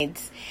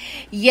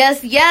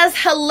Yes,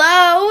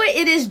 hello,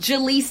 it is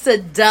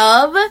Jaleesa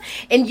Dove,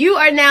 and you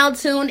are now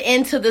tuned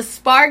into the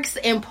Sparks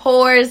and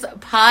Pours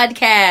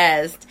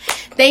podcast.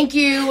 Thank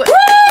you.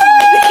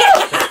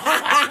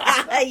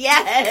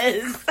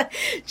 Yes.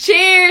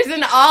 Cheers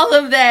and all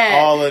of that.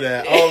 All of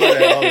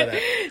that.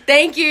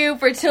 Thank you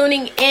for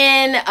tuning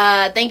in.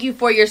 Thank you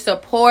for your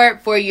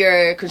support, for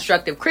your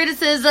constructive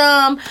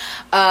criticism,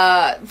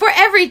 for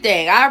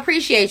everything. I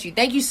appreciate you.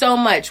 Thank you so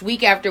much,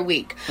 week after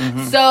week.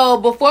 Mm-hmm.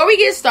 So before we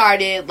get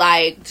started,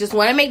 just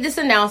want to make this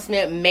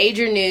announcement,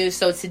 major news.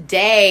 So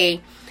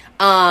today,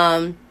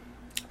 I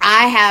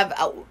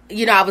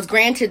was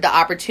granted the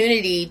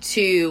opportunity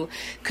to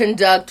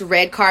conduct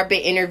red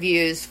carpet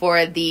interviews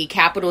for the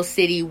Capital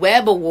City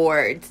Web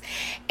Awards.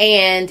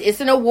 And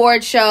it's an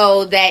award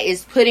show that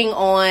is putting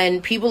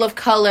on people of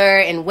color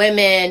and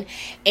women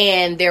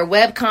and their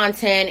web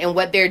content and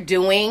what they're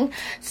doing.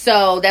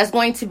 So that's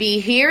going to be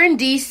here in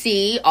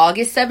DC,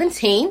 August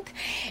 17th.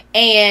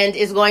 And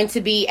it's going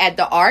to be at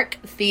the Arc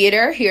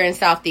Theater here in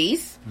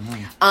Southeast.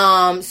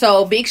 Mm-hmm.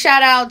 So big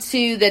shout out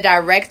to the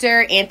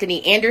director,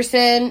 Anthony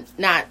Anderson,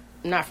 not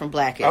from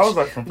Blackish. I was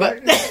like, from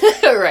Blackish?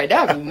 Right,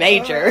 that would be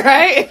major,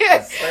 right?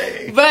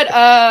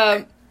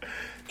 But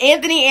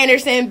Anthony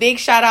Anderson, big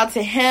shout out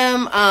to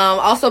him.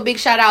 Also big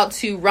shout out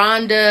to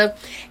Rhonda,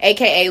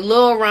 aka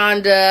Lil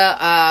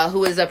Rhonda,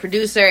 who is a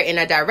producer and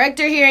a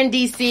director here in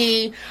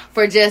DC,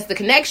 for just the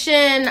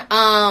connection.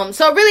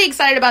 So really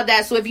excited about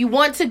that. So if you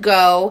want to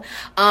go,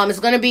 it's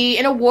going to be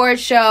an award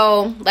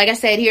show, like I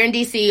said, here in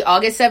DC,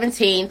 August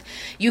 17th.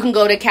 You can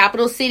go to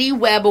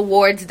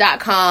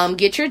capitalcitywebawards.com,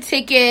 get your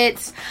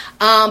tickets.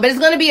 But it's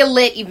going to be a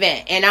lit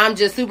event, and I'm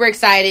just super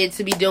excited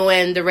to be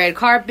doing the red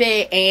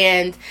carpet.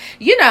 And,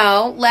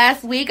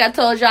 last week I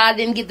told y'all I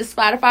didn't get the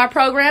Spotify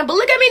program, but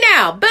look at me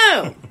now.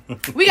 Boom.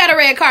 We got a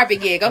red carpet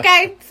gig,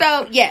 okay?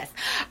 So, yes.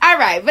 All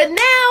right. But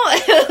now,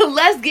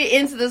 let's get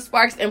into the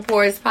Sparks and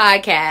Pours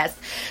podcast.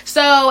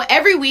 So,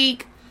 every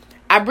week,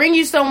 I bring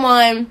you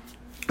someone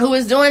who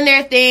is doing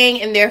their thing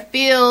in their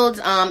field,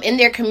 in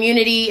their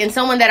community, and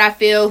someone that I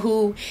feel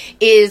who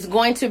is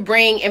going to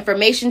bring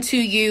information to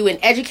you and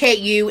educate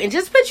you and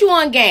just put you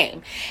on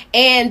game.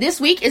 And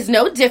this week is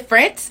no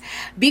different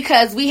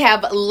because we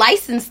have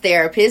licensed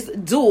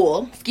therapist,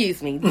 dual 2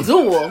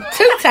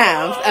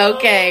 times,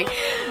 okay,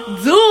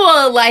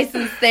 dual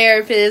licensed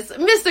therapist,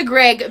 Mr.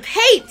 Greg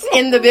Pate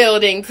in the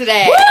building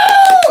today. Woo!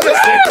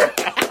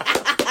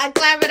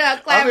 Clap it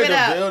up. I'm in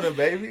the building,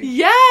 baby.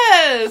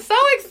 Yes, so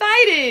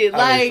excited.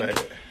 Excited.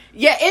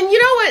 Yeah, and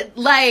you know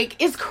what?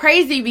 It's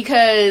crazy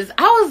because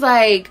I was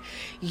like,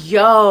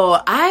 yo,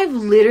 I've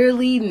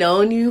literally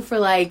known you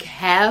for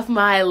half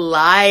my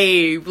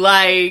life.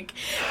 Y'all,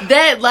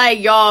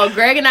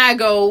 Greg and I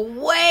go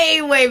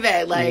way, way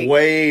back.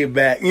 Way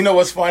back. You know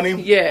what's funny?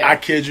 Yeah. I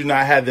kid you not,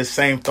 I had the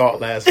same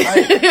thought last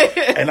night.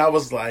 And I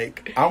was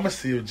like, I'm going to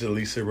see if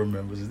Jaleesa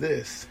remembers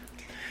this.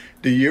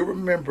 Do you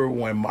remember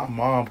when my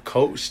mom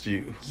coached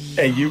you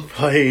and you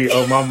played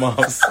on my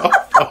mom's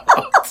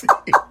softball team?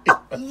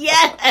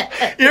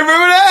 Yeah. You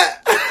remember that?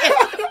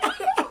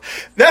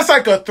 That's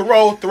like a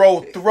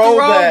throwback.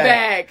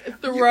 Throwback.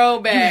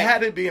 You had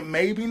to be in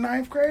maybe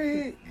 9th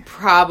grade?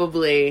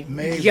 Probably.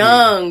 Maybe.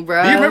 Young,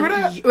 bro. Do you remember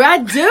that? I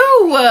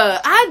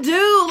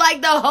do.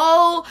 The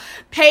whole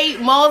Pate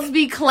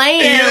Malsby clan.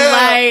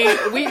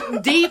 Yeah. We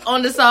deep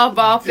on the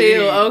softball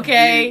field,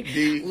 okay?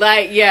 Deep.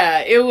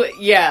 I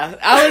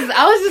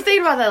was just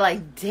thinking about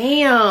that,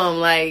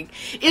 damn,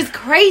 it's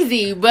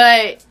crazy,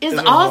 but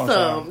it's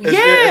awesome.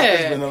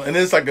 And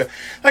it's like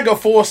a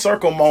full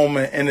circle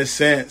moment in a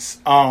sense.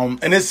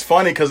 And it's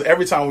funny because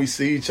every time we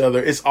see each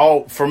other, it's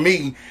always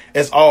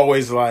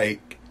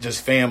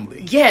just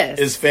family. Yes.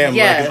 It's family.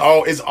 Yes.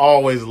 It's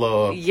always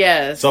love.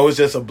 Yes. So it's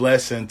just a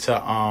blessing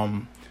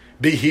to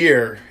be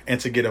here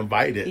and to get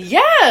invited.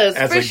 Yes,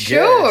 as for a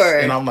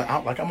sure. Guest. And I'm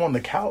on the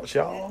couch,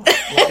 y'all.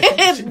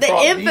 The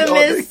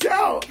infamous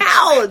couch.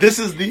 This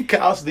is the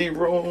couch, the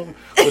room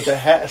with the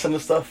hats and the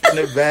stuff in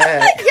the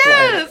back.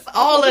 Yes,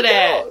 all of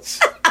that.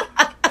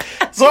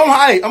 So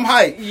I'm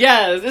hyped.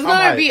 Yes, it's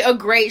going to be a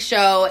great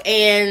show.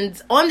 And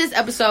on this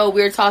episode,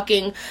 we're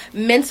talking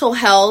mental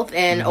health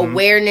and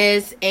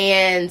awareness.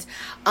 And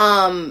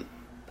I'm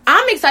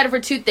excited for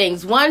 2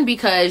 things. One,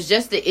 because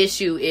just the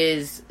issue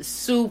is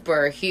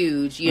super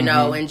huge,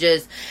 and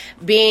just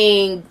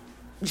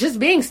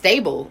being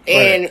stable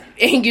and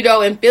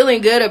and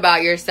feeling good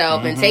about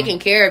yourself and taking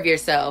care of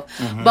yourself.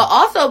 But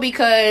also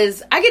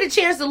because I get a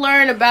chance to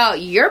learn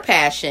about your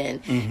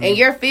passion and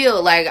your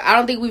field. I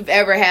don't think we've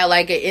ever had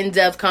an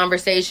in-depth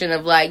conversation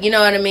of you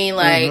know what I mean?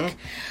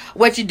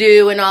 What you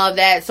do and all of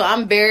that. So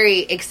I'm very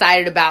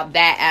excited about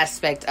that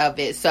aspect of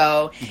it.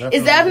 So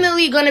it's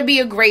definitely going to be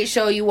a great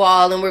show, you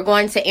all. And we're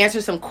going to answer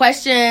some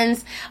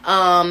questions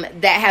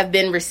that have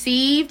been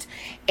received.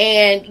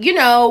 And,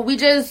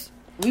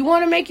 we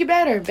want to make you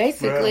better,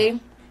 basically. Yeah,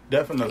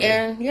 definitely.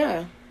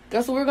 And,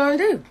 that's what we're going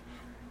to do.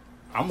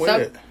 I'm with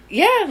it.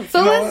 Yeah.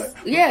 So let's,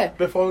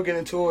 Before we get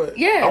into it,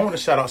 I want to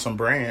shout out some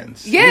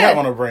brands. Yeah. You have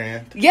on a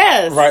brand.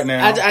 Yes. Right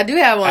now. I do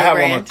have on a brand.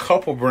 I have on a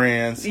couple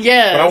brands.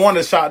 Yes. But I want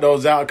to shout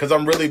those out because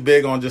I'm really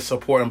big on just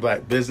supporting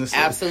black businesses.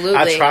 Absolutely.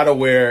 I try to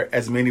wear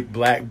as many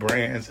black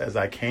brands as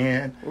I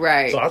can.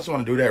 Right. So I just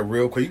want to do that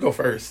real quick. You go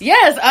first.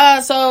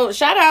 Yes. So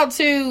shout out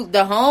to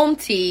the Home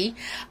Tee.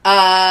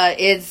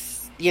 It's,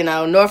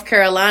 North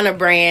Carolina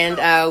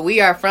brand.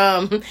 We are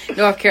from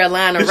North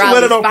Carolina. Did you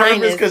let it on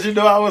purpose because you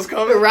know I was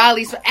coming?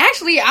 Raleigh's.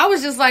 Actually, I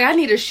was just like, I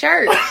need a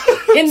shirt,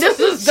 and this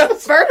was the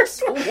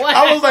first one.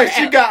 I was like,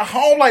 she got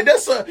home. Like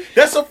that's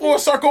a full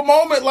circle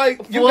moment.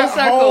 Like you got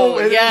home,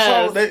 and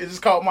it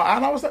just caught my eye.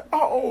 And I was like,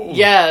 oh,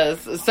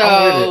 yes.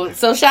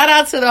 So shout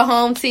out to the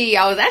Home Tee.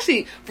 I was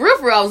actually for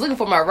real. I was looking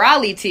for my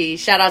Raleigh tee.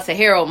 Shout out to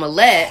Harold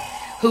Millette,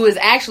 who is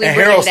actually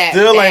bringing Harold that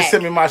still back. ain't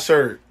sent me my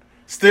shirt.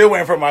 Still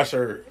waiting for my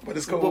shirt, but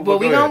it's cool. But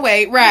we gonna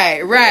wait,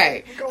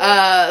 right.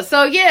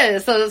 So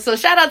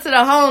shout out to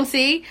the Home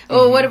Tee.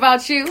 Oh, what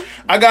about you?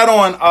 I got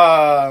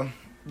on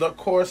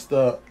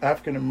the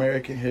African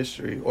American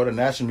History or the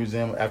National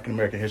Museum of African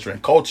American History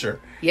and Culture.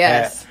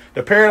 Yes,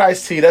 the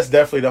Paradise Tee. That's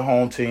definitely the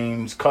Home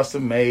Team's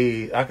custom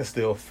made. I can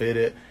still fit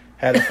it.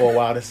 Had it for a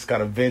while. This is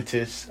kind of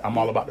vintage. I'm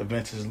all about the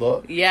vintage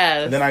look.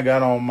 Yes. And then I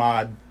got on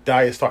my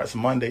Diet Starts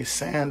Monday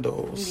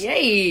sandals.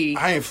 Yay.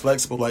 I ain't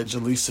flexible like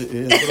Jaleesa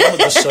is, but I'm going to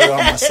just show y'all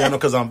my sandal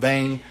because I'm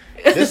vain.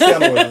 This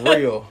sandal is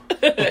real.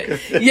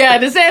 Yeah,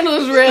 the sandal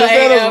is real. The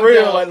sandal is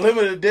real, like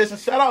limited edition.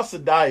 Shout out to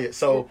Diet.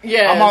 So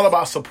yes. I'm all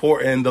about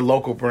supporting the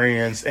local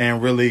brands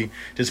and really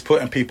just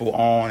putting people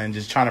on and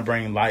just trying to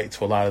bring light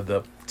to a lot of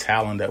the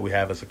talent that we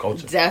have as a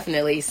culture.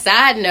 Definitely.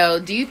 Side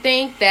note, do you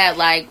think that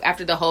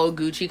after the whole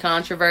Gucci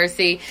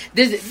controversy,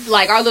 this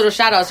our little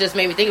shout outs just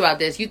made me think about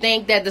this. You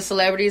think that the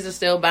celebrities are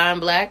still buying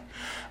black?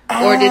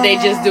 Or did they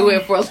just do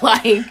it for a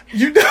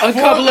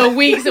couple of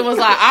weeks and was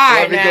like, all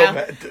right now,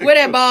 where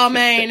that ball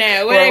man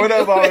at? Where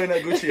that ball man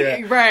at Gucci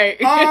at? Right.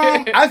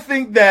 I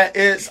think that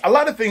it's a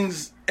lot of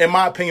things, in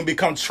my opinion,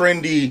 become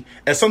trendy.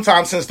 And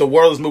sometimes since the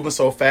world is moving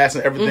so fast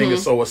and everything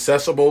is so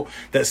accessible,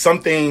 that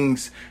some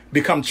things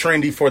become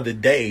trendy for the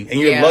day. And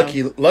you're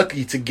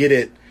lucky to get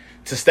it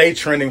to stay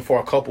trending for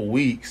a couple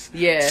weeks.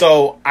 Yeah.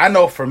 So I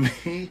know for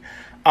me,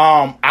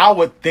 I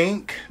would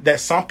think that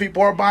some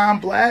people are buying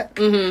black.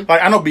 Mm-hmm.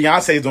 Like I know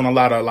Beyonce is doing a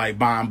lot of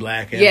buying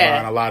black and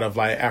buying a lot of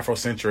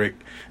Afrocentric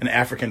and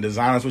African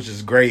designers, which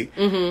is great.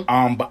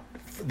 Mm-hmm. But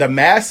the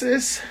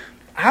masses,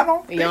 I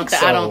don't think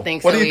so. I don't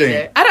think so what do you either.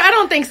 think? I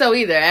don't think so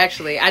either.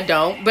 Actually, I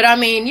don't. But I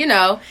mean,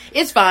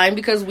 it's fine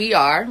because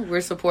we're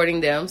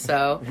supporting them.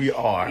 So we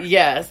are.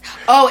 Yes.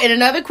 Oh, and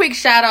another quick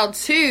shout out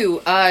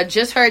too.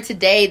 Just heard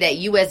today that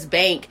U.S.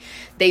 Bank,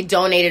 they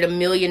donated $1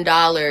 million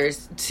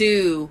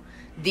to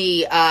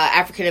the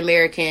African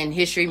American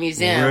History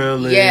Museum.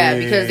 Really? Yeah,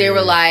 because they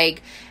were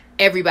like,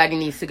 everybody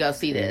needs to go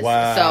see this.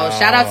 Wow. So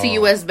shout out to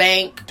U.S.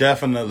 Bank.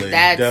 Definitely.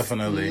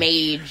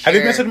 Major. Have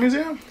you been to the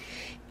museum?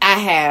 I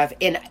have.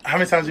 And how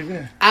many times have you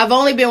been? I've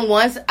only been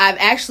once. I've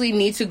actually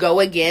need to go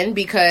again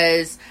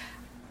because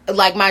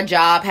my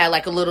job had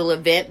a little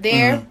event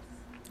there.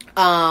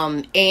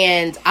 Mm-hmm.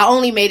 And I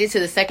only made it to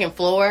the second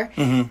floor.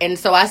 Mm-hmm. And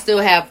so I still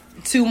have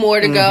 2 more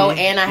to go,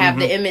 and I have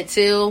the Emmett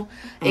Till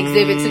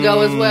exhibit to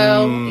go as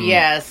well.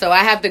 Yeah, so I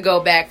have to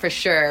go back for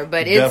sure.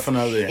 But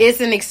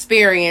it's an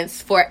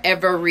experience for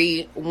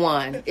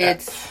everyone.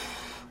 It's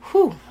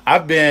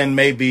I've been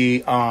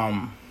maybe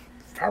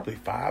probably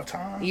 5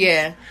 times.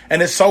 Yeah.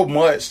 And it's so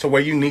much to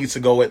where you need to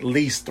go at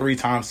least 3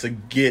 times to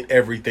get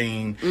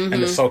everything and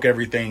to soak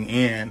everything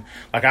in.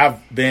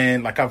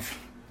 I've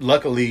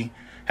luckily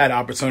had the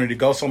opportunity to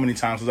go so many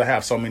times because I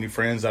have so many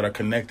friends that are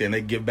connected and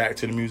they give back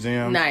to the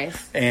museum.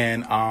 Nice.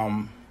 And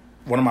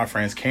one of my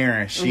friends,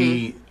 Karen,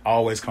 she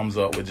always comes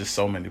up with just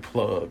so many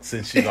plugs,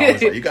 and she's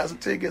always like, "You got some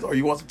tickets, or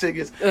you want some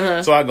tickets?"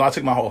 So I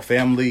took my whole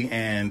family,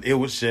 and it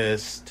was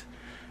just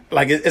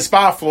it's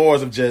 5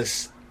 floors of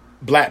just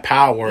black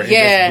power and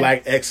just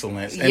black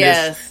excellence, and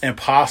it's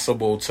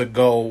impossible to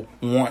go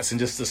once and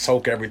just to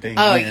soak everything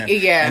in.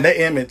 Yeah. And that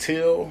Emmett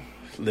Till,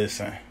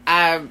 listen,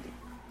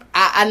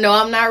 I know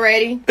I'm not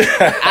ready.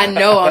 I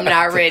know I'm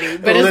not ready,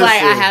 but it's I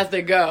have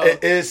to go.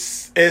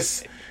 It's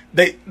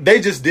they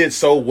just did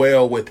so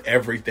well with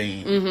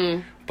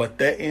everything, but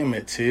that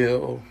Emmett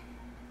Till.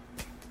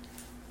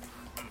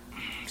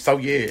 So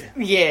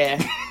yeah,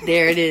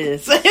 there it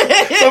is. So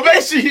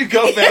make sure you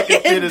go back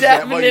and finish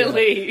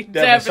definitely.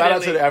 Shout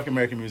out to the African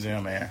American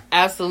Museum, man.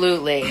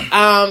 Absolutely.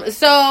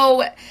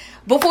 So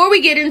before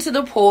we get into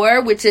the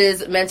pour, which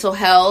is mental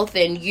health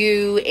and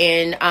you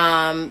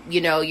and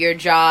your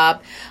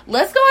job,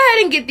 let's go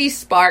ahead and get these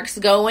sparks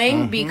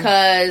going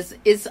because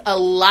it's a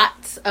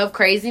lot of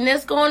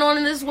craziness going on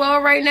in this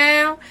world right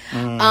now.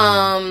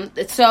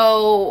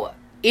 So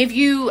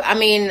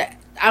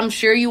I'm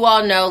sure you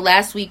all know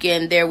last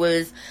weekend there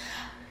was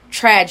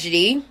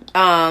tragedy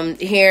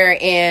here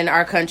in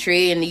our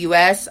country, in the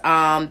U.S.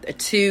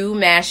 2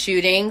 mass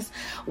shootings,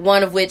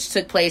 one of which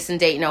took place in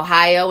Dayton,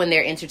 Ohio, in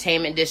their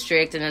entertainment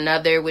district, and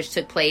another which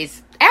took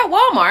place at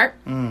Walmart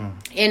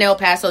in El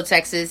Paso,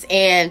 Texas.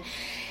 And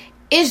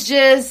it's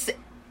just,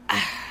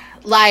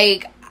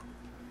 Like,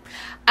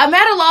 I'm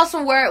at a loss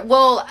for words.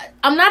 Well,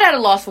 I'm not at a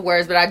loss for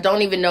words, but I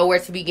don't even know where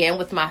to begin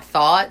with my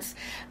thoughts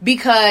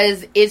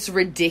because it's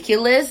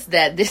ridiculous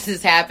that this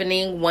is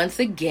happening once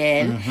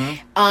again.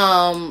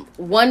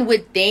 One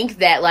would think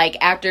that, like,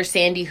 after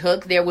Sandy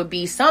Hook, there would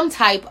be some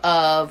type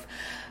of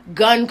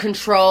gun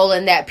control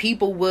and that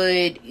people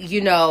would,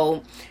 you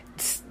know,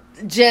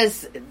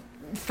 just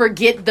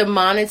forget the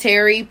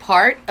monetary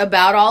part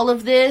about all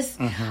of this.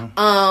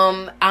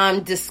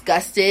 I'm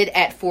disgusted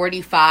at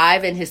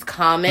 45 and his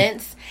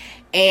comments.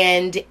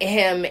 And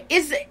him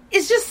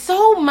it's just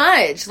so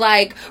much.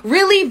 Like,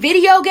 really,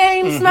 video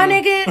games, my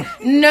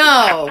nigga?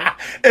 No.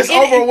 It's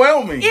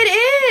overwhelming.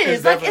 It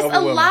is. Like, it's a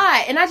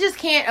lot. And I just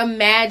can't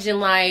imagine,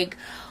 like,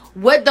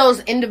 what those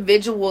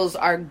individuals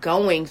are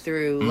going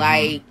through.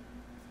 Like,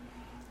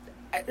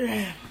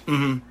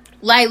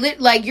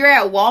 like you're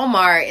at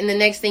Walmart and the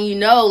next thing you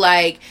know,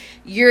 like,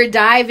 you're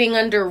diving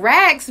under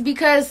racks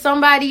because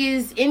somebody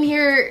is in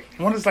here.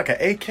 One is like an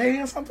AK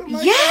or something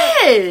like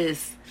that?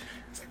 Yes.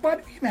 Why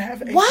do we even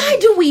have AK? Why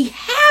do we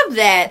have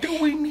that?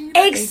 Do we need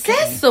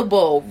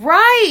accessible?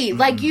 Right.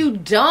 Like, you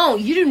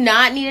do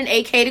not need an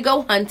AK to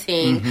go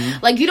hunting.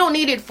 Like, you don't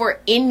need it for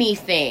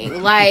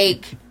anything.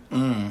 Like,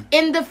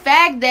 and the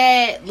fact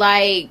that,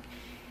 like,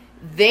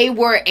 they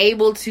were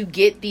able to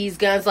get these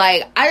guns,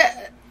 I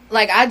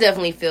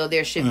definitely feel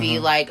there should be,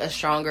 like, a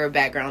stronger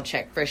background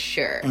check for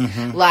sure.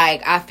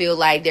 Like, I feel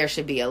like there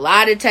should be a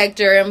lie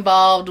detector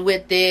involved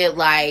with it.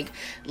 Like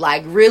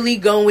really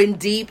going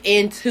deep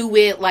into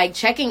it. Like,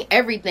 checking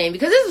everything.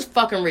 Because this is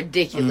fucking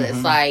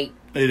ridiculous. Like,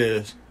 it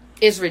is.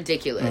 It's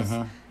ridiculous.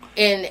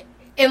 And,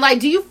 like,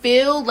 do you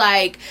feel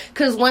like...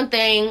 Because one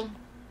thing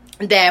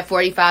that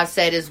 45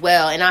 said as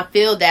well, and I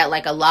feel that,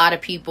 like, a lot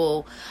of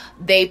people,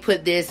 they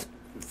put this...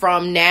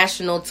 from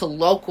national to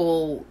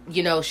local,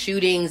 you know,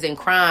 shootings and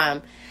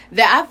crime,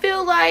 that I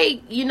feel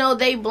like, you know,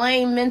 they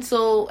blame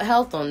mental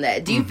health on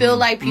that. Do you feel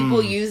like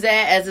people use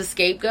that as a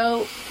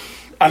scapegoat?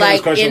 I know like,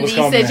 this question in was these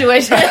coming.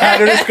 situations? I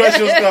know this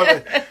question was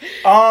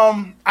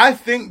coming. I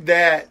think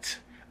that,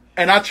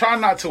 and I try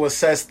not to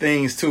assess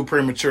things too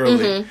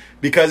prematurely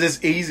because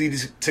it's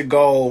easy to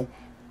go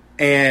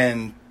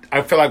and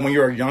I feel like when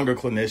you're a younger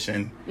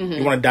clinician,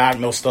 you want to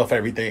diagnose stuff,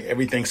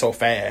 everything so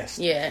fast.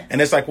 Yeah.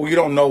 And it's like, well, you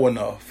don't know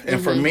enough. And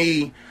for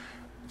me,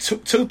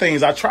 two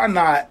things. I try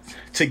not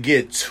to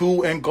get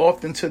too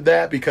engulfed into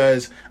that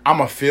because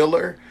I'm a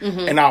feeler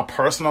and I'll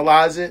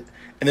personalize it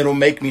and it'll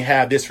make me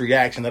have this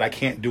reaction that I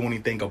can't do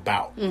anything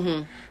about.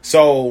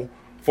 So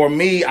for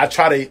me, I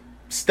try to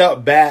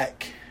step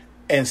back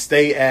and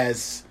stay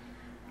as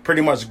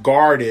pretty much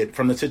guarded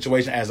from the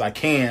situation as I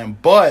can.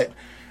 But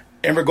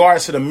in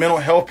regards to the mental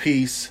health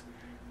piece,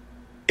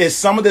 is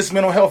some of this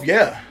mental health?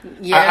 Yeah.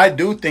 I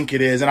do think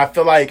it is. And I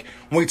feel like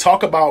when we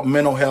talk about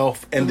mental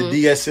health and the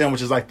DSM,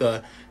 which is like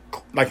the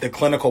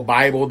clinical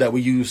Bible that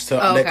we use to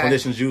that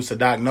clinicians use to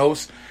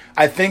diagnose,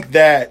 I think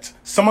that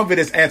some of it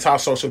is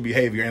antisocial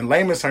behavior. In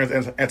layman's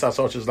terms,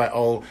 antisocial is like,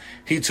 oh,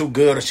 he too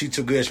good or she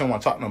too good, she don't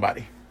want to talk to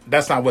nobody.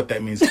 That's not what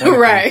that means.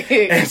 Right.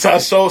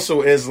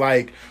 Antisocial is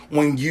like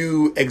when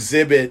you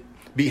exhibit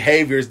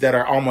behaviors that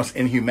are almost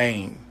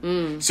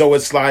inhumane. So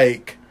it's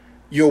like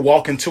you'll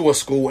walk into a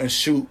school and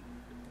shoot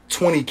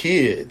 20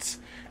 kids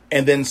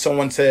and then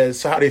someone says,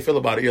 so how do you feel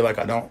about it? You're like,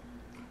 I don't.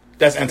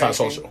 That's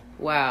antisocial.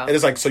 Wow. And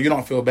it's like, so you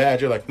don't feel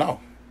bad? You're like, no,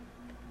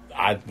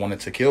 I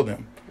wanted to kill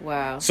them.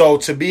 Wow. So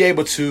to be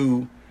able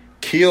to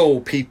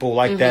kill people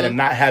like that and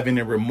not having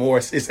any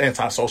remorse is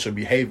antisocial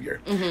behavior.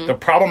 The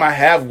problem I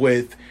have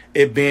with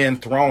it being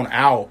thrown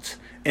out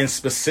in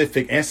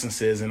specific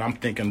instances, and I'm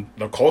thinking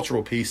the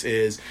cultural piece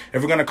is,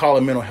 if we're going to call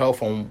it mental health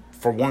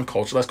for one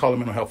culture, let's call it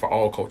mental health for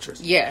all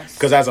cultures. Yes.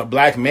 Because as a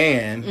black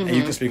man, and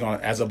you can speak on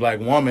it as a black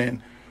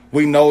woman,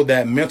 we know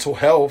that mental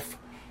health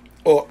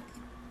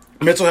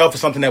is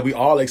something that we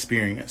all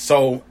experience.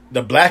 So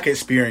the black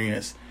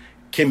experience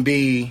can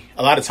be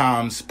a lot of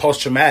times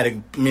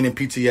post-traumatic, meaning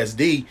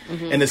PTSD,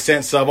 in the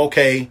sense of,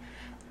 okay,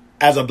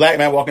 as a black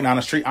man walking down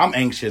the street, I'm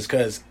anxious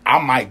because I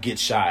might get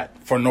shot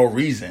for no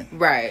reason.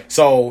 Right.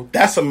 So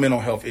that's a mental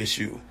health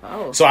issue.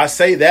 Oh. So I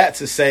say that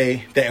to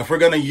say that if we're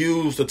going to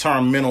use the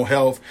term mental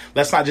health,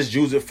 let's not just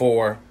use it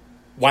for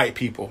white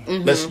people.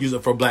 Let's use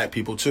it for black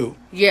people too.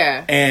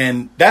 Yeah.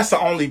 And that's the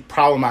only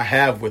problem I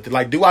have with it.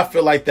 Like, do I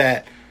feel like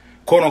that,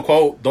 quote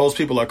unquote, those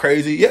people are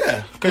crazy?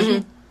 Yeah. Because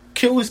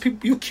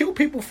you kill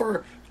people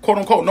for, quote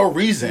unquote, no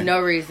reason.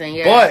 No reason,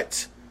 yeah.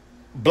 But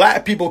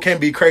black people can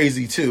be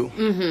crazy too.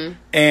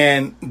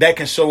 And that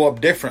can show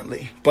up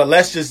differently. But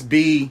let's just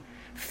be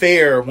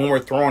fair when we're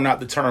throwing out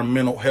the term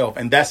mental health.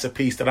 And that's a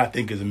piece that I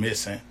think is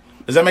missing.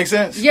 Does that make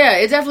sense? Yeah,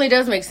 it definitely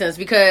does make sense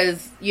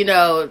because, you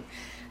know,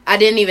 I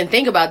didn't even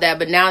think about that.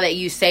 But now that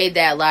you say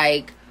that,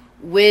 like,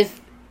 with,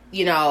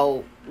 you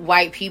know,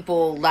 white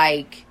people,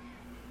 like,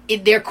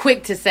 they're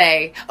quick to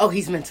say, oh,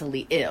 he's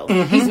mentally ill.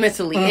 He's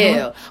mentally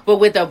ill. But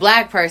with a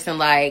black person,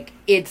 like,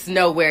 it's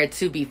nowhere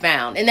to be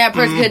found. And that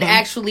person could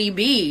actually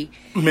be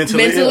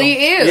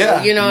mentally ill.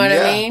 Yeah. You know what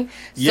I mean?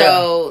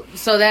 So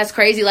that's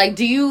crazy. Like,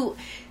 do you,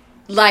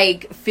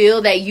 like,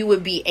 feel that you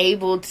would be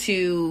able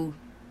to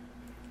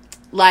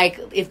like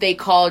if they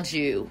called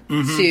you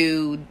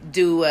to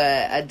do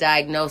a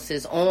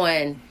diagnosis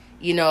on,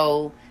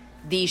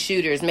 these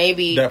shooters,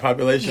 maybe that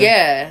population.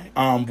 Yeah.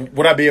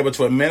 Would I be able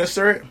to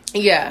administer it?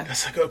 Yeah.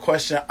 That's a good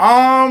question.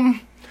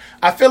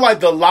 I feel like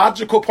the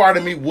logical part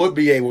of me would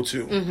be able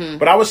to,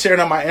 but I was sharing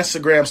on my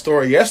Instagram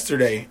story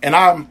yesterday, and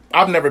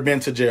I've never been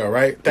to jail,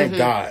 right? Thank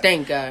God.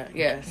 Thank God.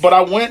 Yes. But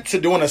I went to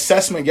do an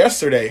assessment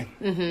yesterday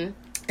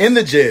in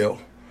the jail.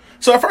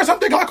 So at first I'm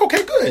thinking like,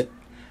 okay, good.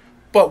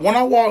 But when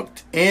I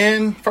walked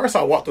in, first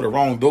I walked through the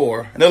wrong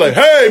door, and they're like,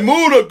 "Hey,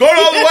 move go the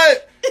other way."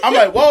 I'm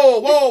like,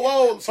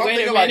 whoa. So I'm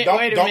thinking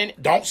like,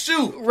 don't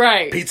shoot.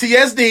 Right.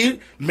 PTSD,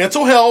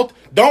 mental health,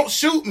 don't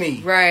shoot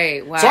me.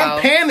 Right. Wow. So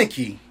I'm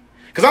panicky.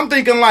 Because I'm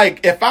thinking,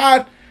 like, if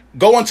I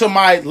go into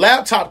my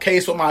laptop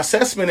case with my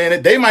assessment in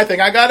it, they might think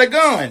I got a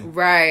gun.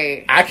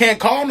 Right. I can't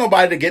call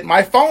nobody to get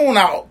my phone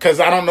out because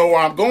I don't know where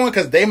I'm going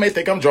because they may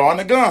think I'm drawing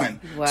a gun.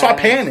 Wow. So I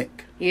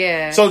panic.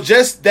 Yeah. So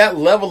just that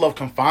level of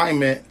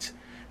confinement,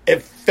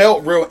 it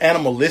felt real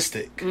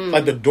animalistic.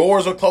 Like the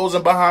doors were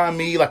closing behind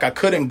me. Like I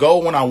couldn't go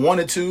when I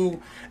wanted to.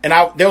 And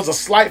there was a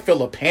slight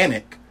feel of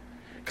panic.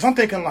 Because I'm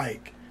thinking,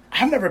 like,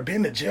 I've never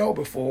been to jail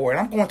before, and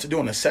I'm going to do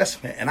an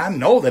assessment, and I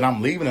know that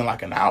I'm leaving in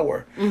like an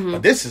hour,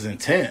 but this is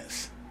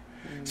intense.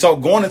 So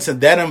going into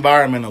that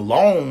environment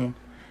alone,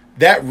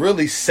 that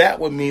really sat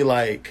with me.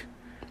 Like,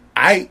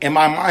 I, in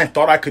my mind,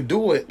 thought I could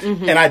do it,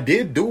 and I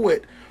did do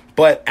it.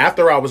 But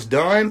after I was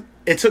done,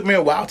 it took me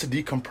a while to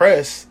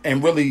decompress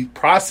and really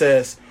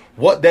process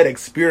what that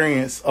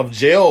experience of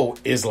jail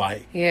is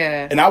like.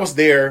 Yeah. And I was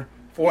there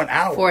for an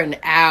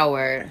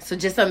hour. So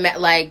just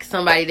like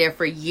somebody there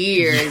for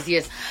years.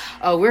 Yes.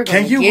 Oh, we're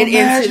going to get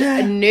imagine?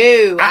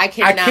 Into... No, I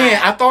cannot. I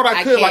can't. I thought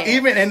I could. Like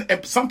even,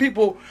 and some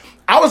people,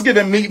 I was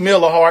giving Meek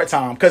Mill a hard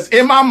time. Because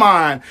in my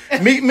mind,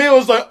 Meek Mill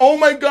was like, oh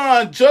my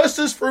God,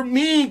 justice for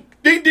me.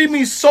 They did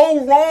me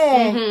so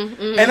wrong.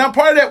 And a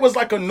part of that was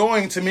like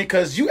annoying to me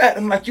because you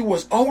acting like you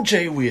was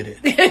OJ with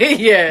it.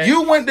 Yeah.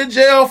 You went to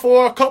jail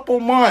for a couple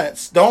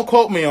months. Don't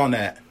quote me on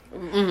that.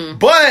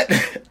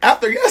 But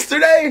after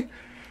yesterday,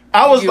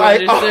 I was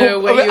like,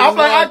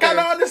 I kind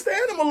of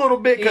understand him a little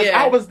bit because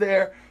I was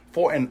there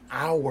for an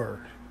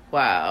hour.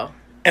 Wow.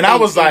 And I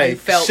was like, you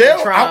felt the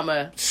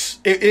trauma.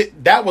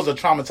 That was a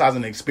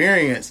traumatizing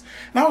experience.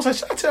 And I was like,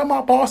 should I tell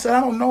my boss that I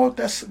don't know if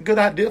that's a good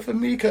idea for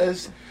me?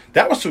 Because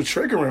that was too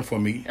triggering for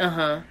me.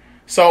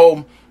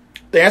 So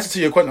the answer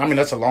to your question, I mean,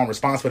 that's a long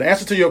response, but the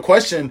answer to your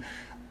question,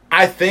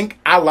 I think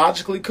I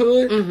logically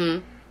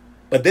could.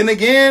 But then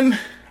again,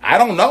 I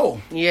don't know.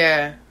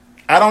 Yeah.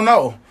 I don't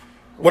know.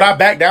 Would I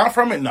back down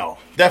from it? No,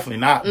 definitely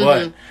not.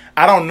 But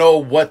I don't know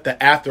what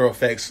the after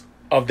effects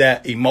of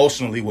that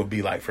emotionally would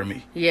be like for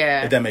me.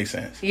 Yeah. If that makes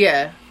sense.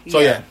 Yeah. So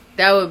yeah.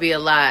 That would be a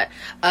lot.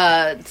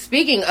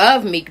 Speaking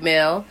of Meek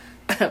Mill,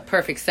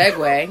 perfect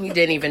segue. You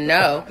didn't even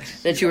know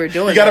that you were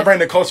doing You got to bring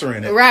the culture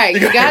in it. Right.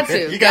 You got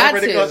to. You got to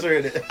bring the culture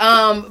in it.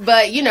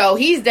 But,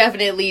 he's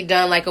definitely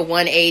done like a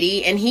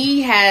 180. And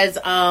he has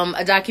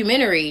a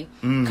documentary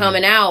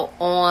coming out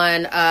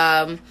on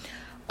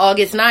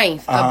August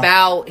 9th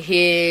about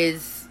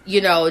his...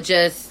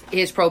 just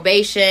his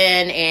probation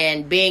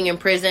and being in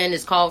prison.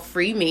 Is called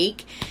Free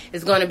Meek.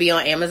 It's going to be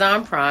on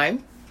Amazon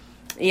Prime.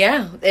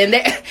 Yeah. And the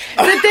thing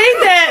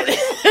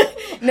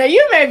that... now,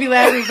 you may be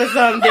laughing for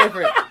something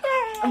different.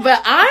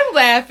 But I'm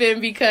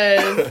laughing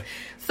because...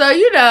 So,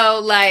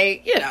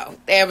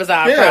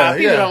 Amazon Prime.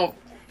 People don't...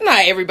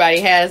 Not everybody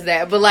has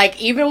that. But,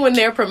 like, even when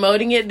they're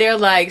promoting it, they're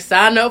like,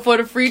 sign up for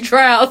the free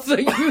trial so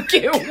you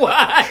can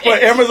watch.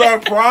 But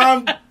Amazon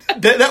Prime...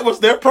 That was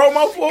their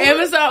promo for it?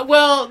 Amazon,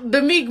 well, the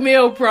Meek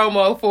Mill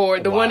promo for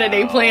it, the one that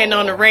they playing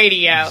on the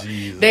radio.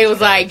 Jesus they was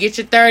Christ. like, get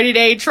your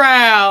 30-day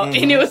trial.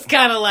 And it was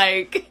kind of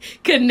like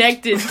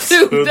connected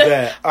to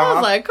that. I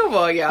was like, come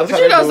on, y'all.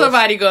 But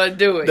somebody going to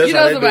do it.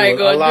 Somebody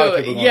going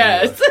to do it.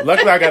 Yes.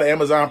 Luckily, I got an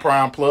Amazon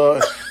Prime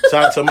plug.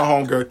 Shout out to my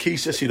homegirl,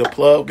 Keisha. She the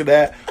plug of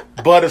that.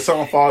 But if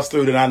something falls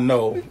through, then I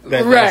know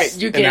that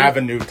that's an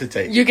avenue to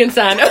take. You can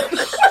sign up.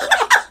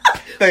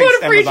 Thanks,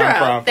 for the free Amazon trial.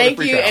 Prime. Thank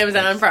you,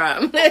 Amazon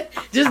Prime.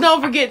 Just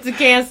don't forget to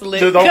cancel it.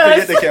 Just don't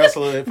forget to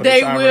cancel it. For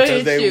they the will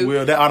hit they you.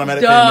 will. That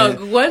automatic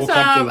payment. One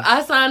time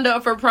I signed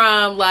up for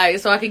Prime,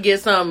 so I could get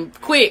some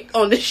quick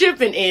on the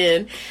shipping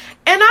end.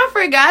 And I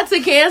forgot to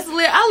cancel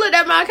it. I looked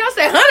at my account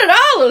and said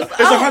 $100.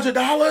 It's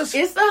 $100?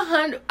 It's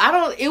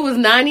 $100. It was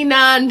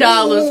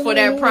 $99 for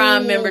that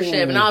Prime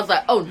membership. And I was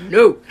like, oh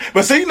no.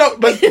 But see, but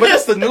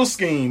that's the new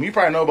scheme. You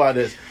probably know about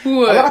this.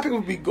 What? A lot of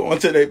people be going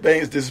to their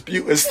banks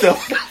disputing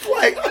stuff.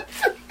 Like,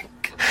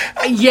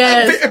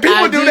 yes,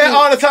 people do that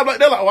all the time. Like,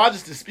 they're like, "Oh, I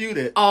just dispute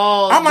it."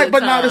 I'm like,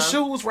 but now the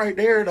shoes right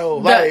there though.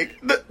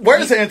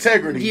 Where's the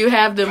integrity? You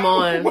have them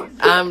on.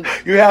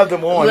 You have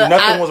them on. Look,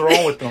 nothing was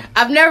wrong with them.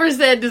 I've never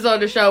said this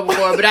on the show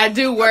before, but I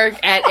do work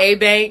at a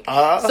bank,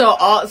 so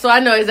I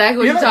know exactly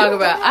what you're talking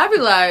about. I'd be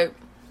like,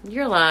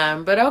 "You're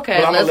lying," but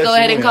okay, let's go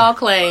ahead and call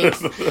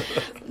claims.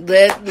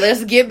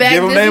 Let's get back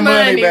Give them this their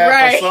money back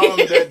right? for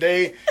something that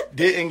they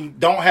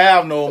don't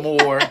have no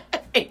more.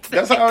 Exactly.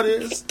 That's how it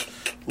is.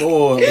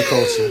 Lord, the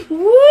culture.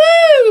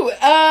 Woo! too.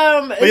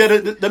 But yeah,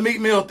 the Meek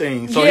Mill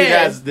thing. So he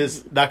has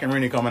this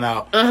documentary coming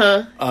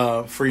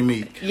out. Free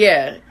Meek.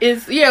 Yeah,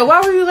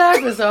 why were you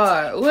laughing so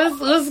hard?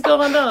 What's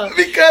going on?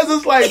 Because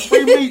it's like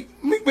Free Meek.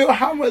 Meek Mill,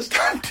 how much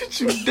time did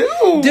you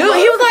do? Dude, he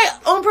was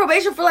like on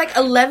probation for like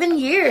 11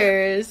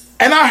 years.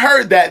 And I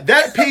heard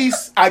that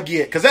piece I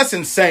get, because that's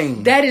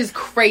insane. That is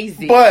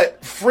crazy.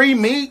 But Free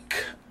Meek,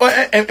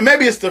 and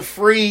maybe it's the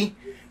free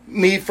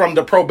me from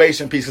the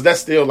probation piece, because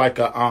that's still like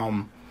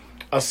a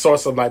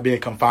source of like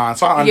being confined.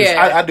 So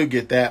I do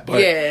get that.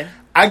 But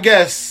I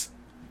guess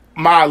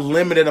my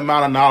limited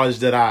amount of knowledge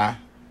that I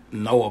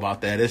know about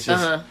that, it's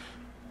just,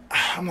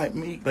 I'm like,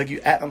 Meek, like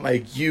you acting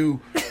like you,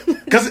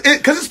 because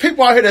it's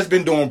people out here that's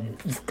been doing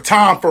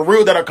time for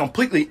real that are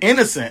completely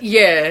innocent.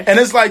 Yeah. And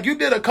it's like, you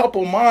did a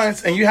couple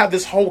months and you have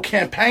this whole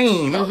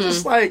campaign. I'm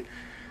just like,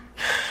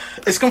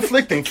 it's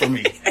conflicting for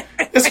me.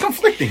 It's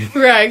conflicting.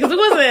 Right, because it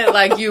wasn't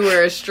like you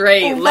were a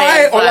straight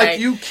right, or like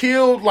you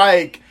killed,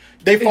 like,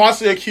 they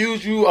falsely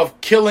accused you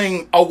of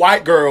killing a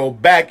white girl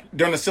back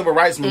during the civil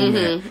rights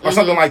movement or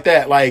something like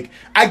that. Like,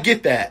 I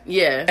get that.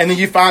 Yeah. And then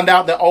you find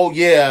out that, oh,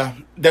 yeah,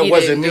 that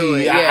wasn't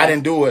me. I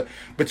didn't do it.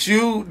 But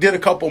you did a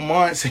couple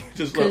months and you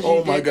just like,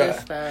 oh, my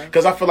God.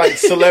 Because I feel like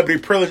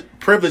celebrity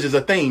privilege is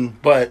a thing.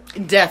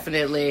 But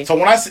definitely. So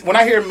when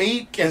I hear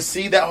Meek and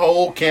see that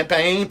whole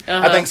campaign,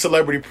 I think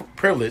celebrity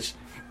privilege.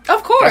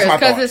 Of course,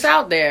 because it's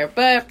out there.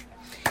 But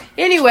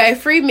anyway,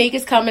 Free Meek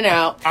is coming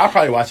out. I'll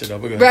probably watch it though.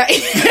 Right.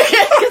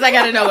 Because I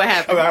got to know what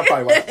happened. I'll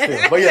probably watch it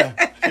too. But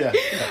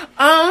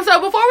yeah.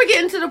 So before we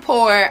get into the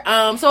pour,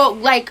 so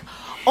like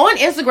on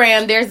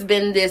Instagram, there's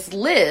been this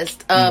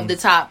list of the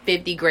top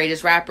 50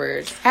 greatest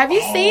rappers. Have you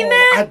seen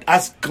that?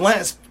 I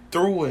glanced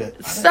through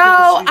it. So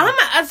I'm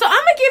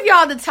gonna give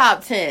y'all the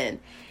top 10.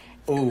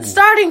 Ooh.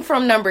 Starting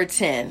from number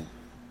 10.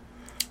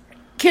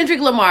 Kendrick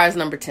Lamar is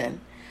number 10.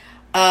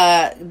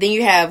 Then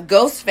you have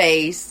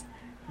Ghostface,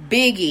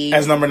 Biggie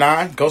as number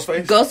 9.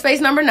 Ghostface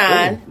number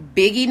 9. Ooh.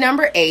 Biggie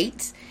number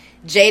 8.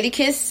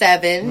 Jadakiss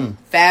 7.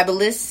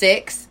 Fabulous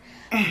 6.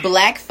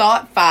 Black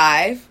Thought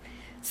 5.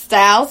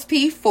 Styles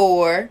P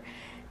 4.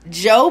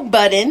 Joe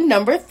Budden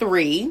number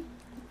 3.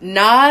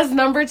 Nas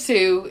number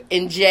 2.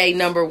 And Jay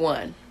number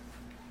 1.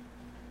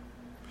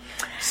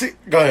 See,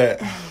 go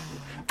ahead.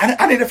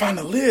 I need to find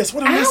the list.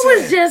 What am I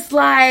was just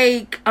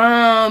like,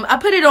 I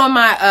put it on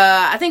my,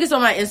 I think it's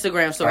on my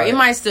Instagram story. Right. It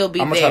might still be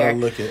there. I'm going to try to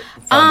look it.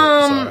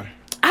 I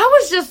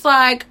was just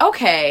like,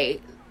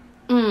 okay.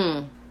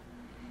 So,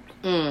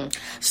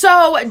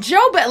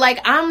 Joe Budden,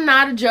 like, I'm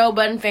not a Joe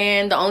Budden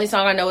fan. The only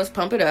song I know is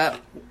Pump It Up.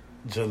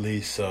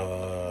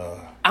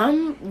 Jaleesa.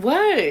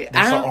 What?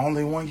 That's the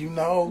only one you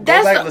know?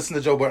 Go back and listen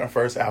to Joe Budden's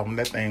first album.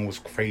 That thing was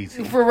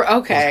crazy.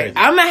 Okay.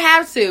 I'm going to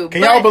have to.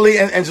 Can y'all believe?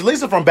 And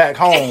Jaleesa from back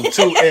home,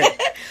 too.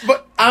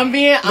 But I'm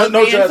being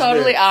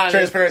totally honest.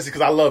 Transparency,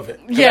 because I love it.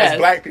 As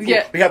black people,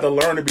 we have to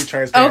learn to be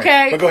transparent.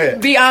 Okay. But go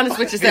ahead. Be honest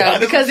with yourself.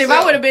 Because if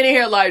I would have been in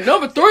here like,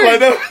 number 3, and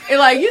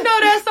like, you know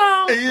that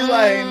song? And you're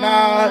like,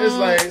 nah. It's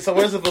like, so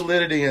where's the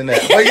validity in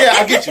that? But yeah,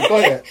 I get you. Go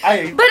ahead. I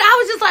hear you. But I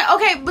was just like,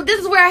 okay, but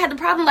this is where I had the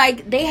problem.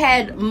 Like, they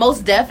had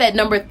Mos Def at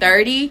number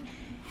 30.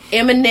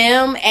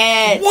 Eminem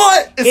at...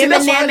 What?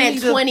 Eminem at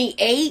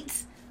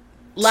 28.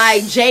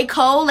 Like, J.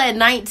 Cole at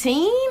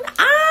 19.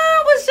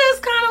 I was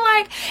just kind of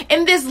like...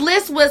 And this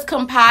list was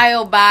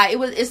compiled by...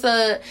 It's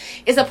a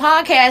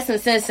podcast in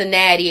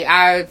Cincinnati.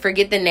 I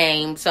forget the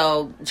name.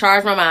 So,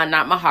 charge my mind,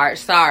 not my heart.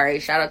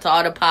 Sorry. Shout out to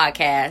all the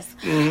podcasts.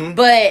 Mm-hmm.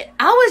 But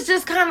I was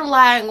just kind of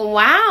like,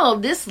 wow,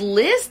 this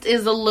list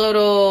is a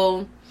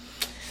little...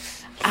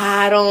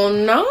 I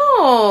don't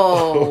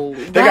know.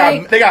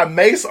 They got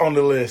Mace on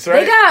the list,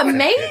 right? They got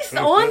Mace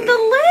on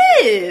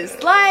the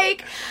list.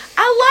 Like,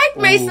 I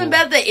like Mason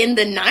better in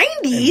the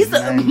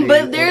 90s,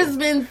 but there's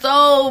been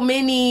so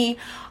many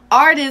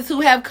artists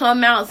who have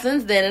come out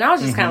since then, and I was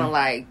just kind of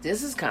like,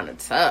 this is kind of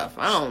tough.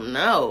 I don't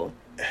know.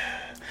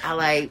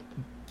 The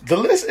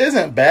list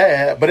isn't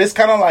bad, but it's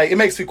kind of like, it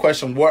makes me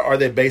question, what are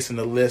they basing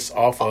the list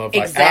off of?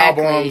 Like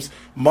albums,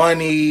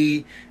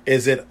 money,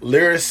 is it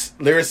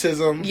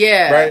lyricism?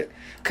 Yeah. Right?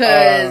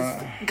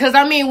 Because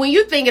I mean, when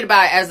you're thinking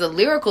about it as a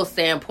lyrical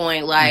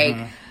standpoint, like,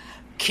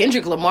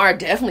 Kendrick Lamar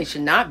definitely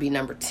should not be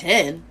number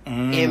 10,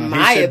 in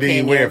my opinion. He should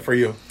be where for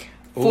you?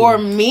 Ooh. For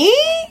me?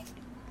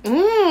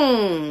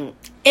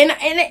 And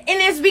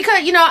it's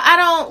because, you know,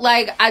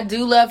 I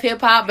do love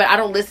hip hop, but I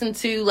don't listen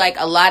to like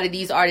a lot of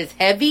these artists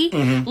heavy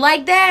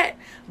like that.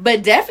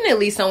 But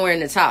definitely somewhere in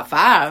the top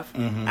 5.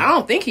 I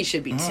don't think he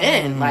should be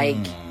 10. Like,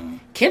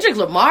 Kendrick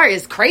Lamar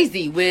is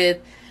crazy with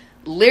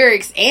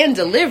lyrics and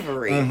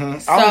delivery.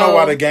 So, I don't know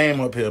why the game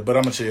up here, but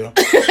I'm gonna chill.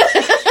 Because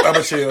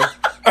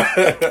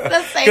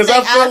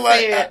I feel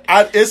like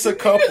it's a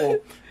couple,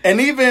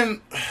 and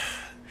even.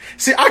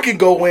 See, I can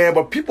go in,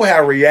 but people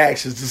have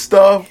reactions to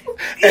stuff.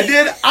 And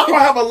then I don't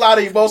have a lot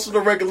of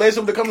emotional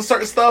regulation when it comes to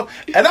certain stuff.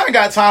 And I ain't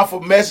got time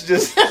for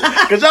messages.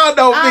 Because y'all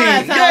know me. You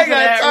ain't got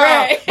time.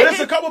 Right. But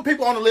there's a couple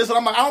people on the list, and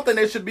I'm like, I don't think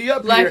they should be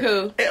up like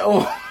here. Like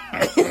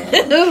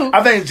who?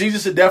 I think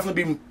Jesus should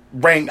definitely be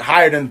ranked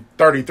higher than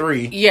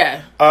 33.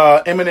 Yeah.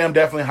 Eminem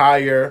definitely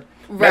higher.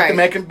 Right. Method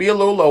Man can be a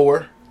little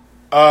lower.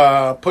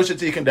 Pusha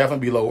T can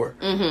definitely be lower.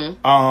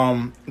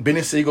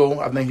 Benny Siegel,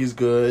 I think he's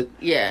good.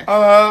 Yeah.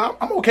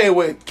 I'm okay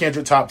with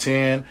Kendrick top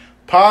 10.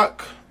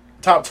 Pac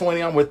top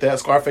 20, I'm with that.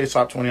 Scarface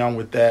top 20, I'm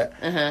with that.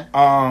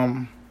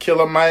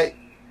 Killer Mike,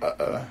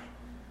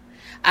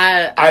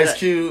 Ice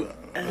Cube,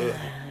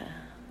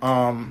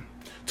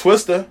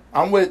 Twista,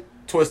 I'm with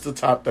Twista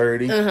top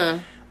 30.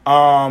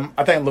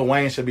 I think Lil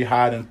Wayne should be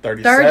higher than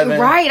 37.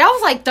 Right. I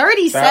was like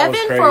 37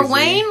 for crazy.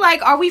 Wayne.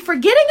 Like, are we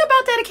forgetting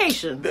about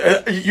dedication?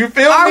 You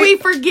feel me? Are we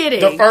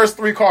forgetting? The first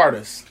 3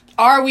 Carters.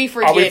 Are we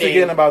forgetting? Are we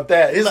forgetting about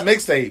that? His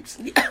mixtapes.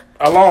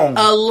 Alone.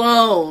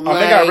 Like,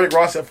 they got Rick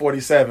Ross at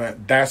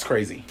 47. That's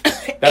crazy.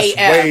 That's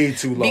way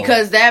too low.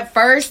 Because that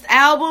first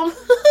album,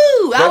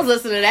 I was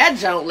listening to that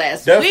junk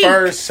last week. That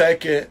first,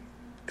 second...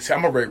 See,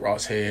 I'm a Rick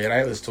Ross head. I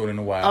ain't listened to it in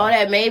a while. All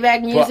that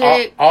Maybach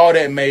music. All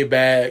that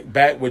Maybach,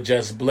 back with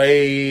Just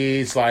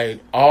Blaze,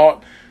 like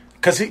all...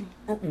 Because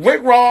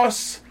Rick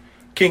Ross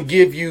can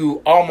give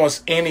you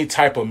almost any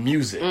type of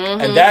music.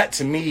 And that,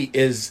 to me,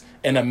 is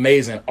an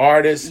amazing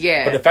artist.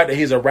 Yeah. But the fact that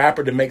he's a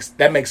rapper, that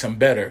makes him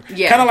better.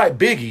 Yeah. Kind of like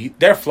Biggie.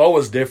 Their flow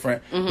is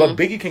different. But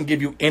Biggie can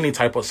give you any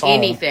type of song.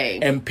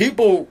 Anything. And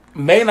people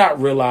may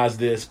not realize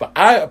this, but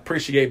I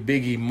appreciate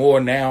Biggie more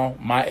now,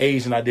 my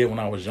age, than I did when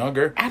I was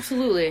younger.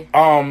 Absolutely.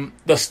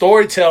 The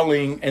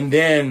storytelling, and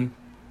then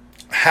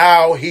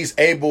how he's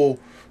able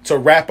to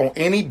rap on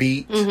any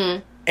beat.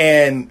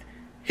 And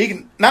he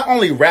can not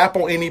only rap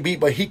on any beat,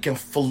 but he can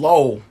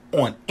flow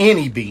on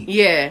any beat.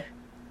 Yeah.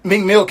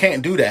 Meek Mill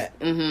can't do that.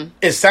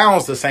 It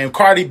sounds the same.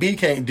 Cardi B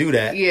can't do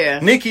that. Yeah.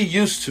 Nicki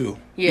used to.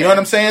 Yeah. You know what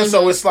I'm saying?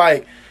 So it's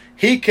like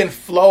he can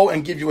flow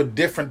and give you a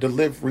different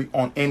delivery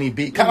on any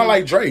beat. Kind of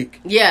like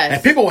Drake. Yes.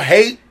 And people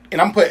hate,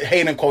 and I'm putting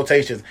hate in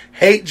quotations,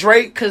 hate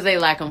Drake. Because they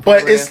like him.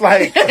 But it's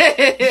like,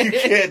 you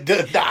can't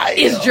deny it.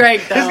 It's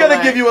Drake, though. He's going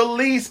to give you at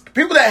least,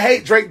 people that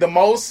hate Drake the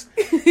most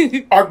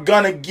are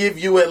going to give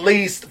you at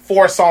least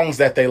 4 songs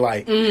that they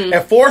like. And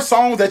 4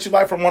 songs that you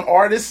like from one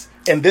artist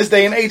in this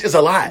day and age is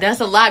a lot.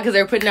 That's a lot because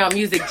they're putting out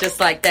music just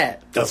like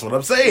that. That's what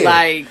I'm saying.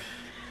 Like,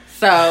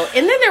 so,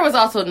 and then there was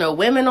also no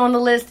women on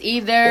the list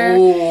either.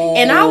 Ooh.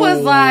 And I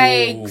was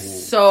like,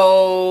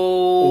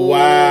 so,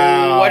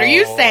 wow. What are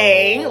you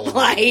saying?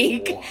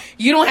 Like,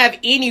 you don't have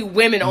any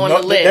women on the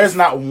list. There's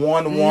not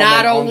one woman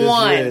on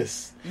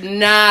this list.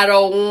 Not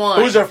a one.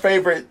 Who's your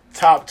favorite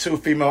top 2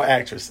 female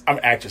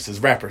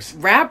actresses, rappers?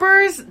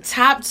 Rappers?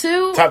 Top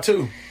 2? Top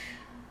 2.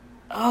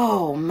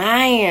 Oh,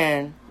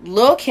 man.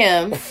 Lil'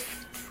 Kim.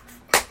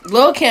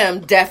 Lil'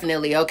 Kim,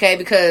 definitely, okay?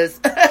 Because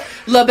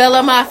La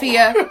Bella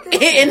Mafia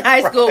in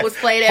high school was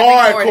played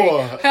every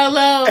morning.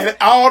 Hello. And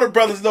all the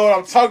brothers know what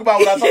I'm talking about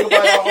when I talk about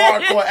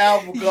that hardcore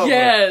album cover.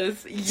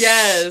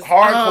 Yes.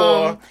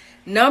 Hardcore.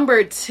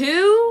 Number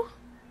 2,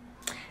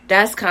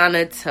 that's kind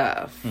of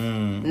tough.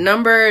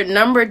 Number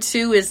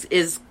 2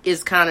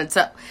 is kind of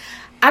tough.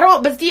 I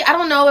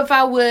don't know if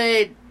I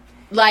would...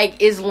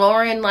 Like, is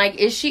Lauren, like,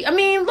 is she... I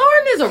mean,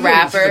 Lauren is a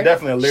rapper. She's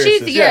definitely a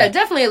lyricist. Yeah,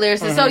 definitely a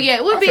lyricist. So, yeah,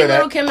 it would be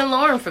Lil' Kim and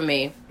Lauren for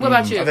me. What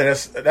about you? I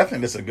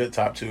think that's a good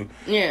top 2.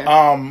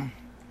 Yeah.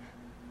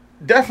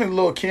 Definitely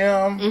Lil'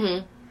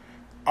 Kim.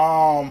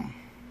 I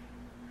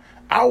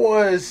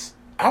was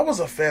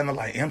a fan of,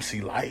 like,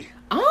 MC Lyte.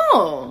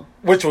 Oh.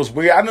 Which was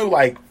weird. I knew,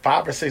 like,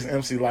 5 or 6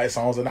 MC Lyte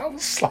songs, and I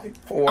was like,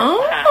 4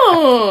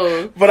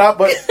 Oh. But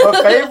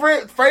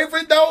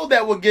favorite, though,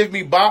 that would give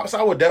me bops,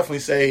 I would definitely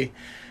say...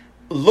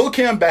 Lil'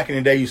 Kim back in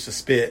the day used to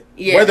spit.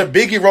 Yeah. Whether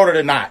Biggie wrote it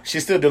or not, she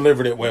still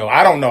delivered it well.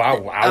 I don't know. I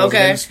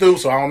wasn't in the stew,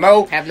 so I don't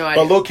know. Have no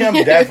idea. But Lil' Kim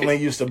definitely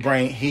used to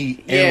bring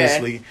heat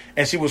endlessly.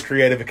 And she was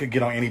creative and could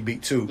get on any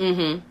beat,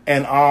 too.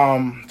 And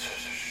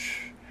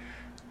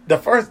the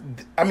first...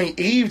 I mean,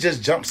 Eve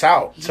just jumps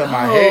out to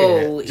my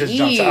head. Just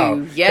jumps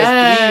out.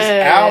 Yes.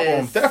 Eve's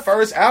album, their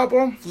first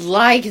album...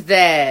 Like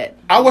that.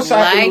 I wish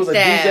I could use a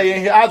DJ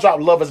in here. I'll drop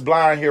Love is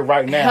Blind here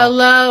right now.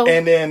 Hello.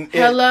 And then...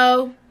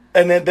 Hello.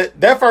 And then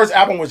that first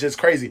album was just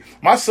crazy.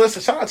 My sister,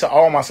 shout out to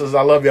all my sisters,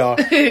 I love y'all.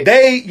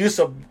 They used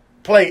to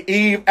play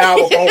Eve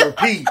album on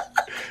repeat.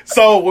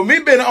 So with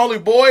me being the only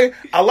boy,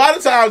 a lot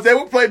of times they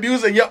would play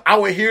music and I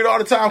would hear it all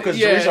the time because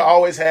Jarisha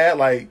always had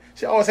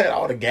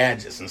all the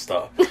gadgets and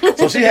stuff.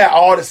 So she had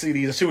all the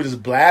CDs and she would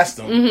just blast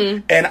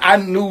them. And I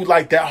knew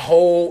like that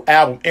whole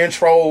album,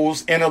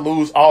 intros,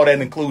 interludes, all that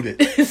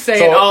included.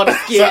 Saying all the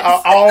skits.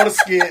 All the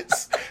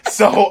skits.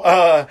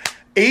 So,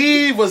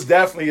 Eve was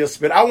definitely a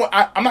spit. I'm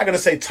not gonna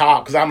say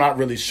top because I'm not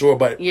really sure,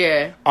 but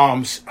her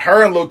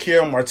and Lil'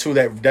 Kim are 2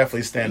 that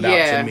definitely stand out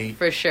to me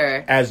for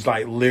sure as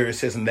like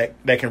lyricists and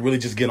that can really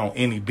just get on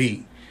any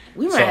beat.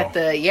 We might have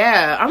to,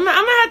 I'm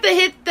gonna have to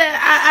hit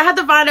that. I have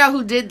to find out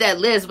who did that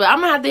list, but I'm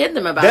gonna have to hit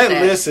them about that.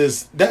 That list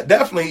is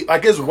definitely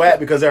like it's whack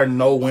because there are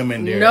no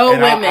women there. No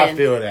women. I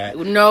feel that.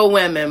 No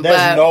women.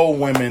 There's no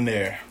women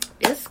there.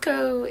 It's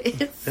cool.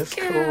 It's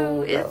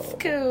cool. It's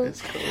cool.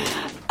 It's cool.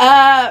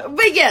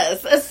 But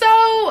yes,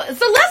 so let's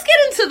get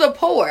into the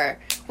poor.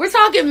 we're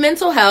talking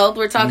mental health.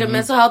 We're talking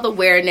mental health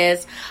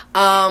awareness.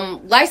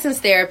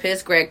 Licensed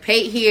therapist Greg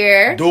Pate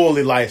here.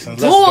 Dually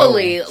licensed.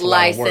 Dually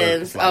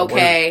licensed.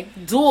 Okay.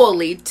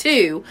 Dually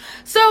too.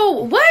 So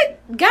what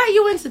got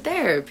you into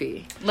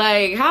therapy?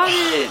 Like, how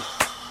did...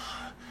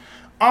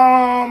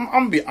 I'm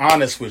gonna be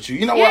honest with you.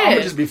 You know what? I'm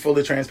gonna just be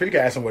fully transparent. You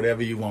can ask them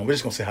whatever you want. We're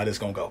just gonna see how this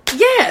gonna go.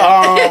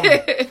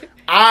 Yeah.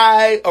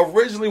 I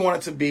originally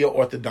wanted to be an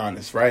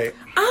orthodontist, right?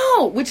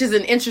 Oh, which is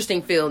an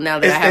interesting field now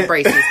that I have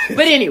braces.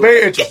 But anyway.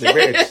 Very interesting,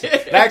 very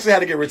interesting. I actually had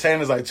to get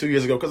retainers like 2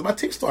 years ago because my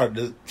teeth started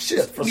to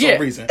shift for some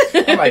reason.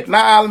 I'm like,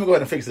 nah, let me go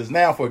ahead and fix this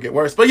now before it get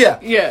worse. But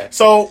yeah.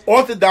 So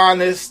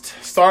orthodontist,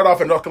 started off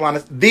at North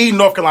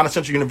Carolina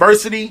Central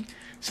University.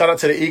 Shout out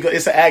to the Eagle.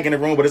 It's an ag in the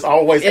room, but it's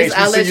always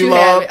HBCU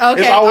love.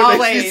 Okay, it's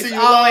always HBCU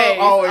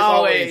love.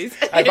 Always.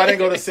 If I didn't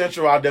go to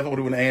Central, I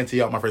definitely would have went to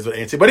A&T. All my friends went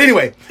to A&T. But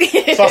anyway,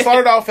 so I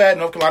started off at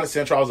North Carolina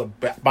Central. I was a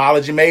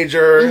biology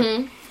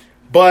major.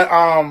 But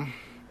I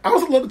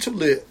was a little too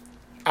lit.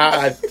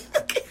 I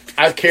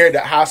carried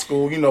that high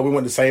school. You know, we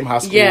went to the same high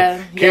school.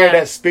 Carried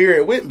that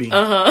spirit with me.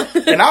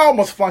 And I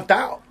almost flunked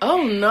out.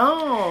 Oh,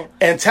 no.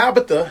 And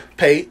Tabitha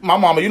Pate, my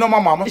mama, you know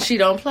my mama. She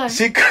don't play.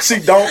 She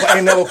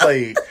ain't never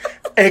played.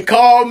 And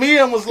called me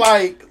and was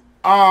like, you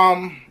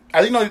know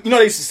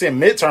they used to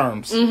send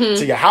midterms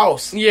to your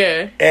house.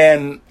 Yeah.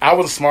 And I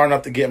wasn't smart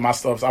enough to get my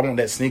stuff, so I wasn't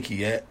that sneaky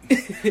yet.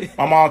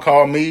 My mom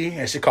called me,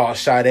 and she called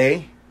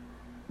Sade,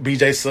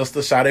 BJ's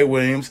sister, Sade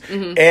Williams,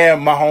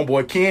 and my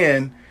homeboy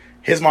Ken.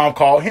 His mom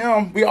called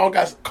him. We all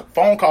got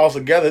phone calls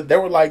together. They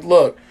were like,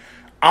 look,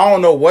 I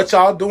don't know what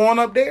y'all doing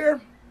up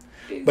there,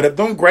 but if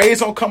them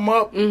grades don't come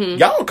up,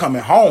 y'all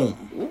coming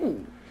home.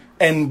 Ooh.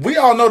 And we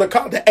all know the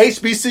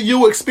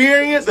HBCU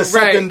experience is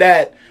something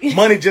that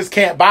money just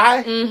can't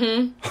buy.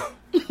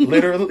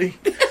 Literally.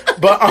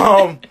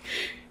 But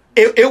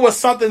it was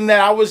something that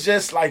I was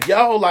just like,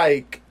 yo,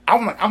 like,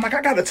 I'm like,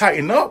 I got to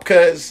tighten up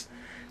because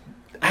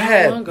I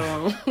had, I'm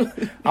going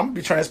to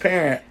be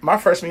transparent. My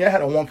freshman year, I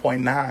had a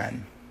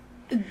 1.9.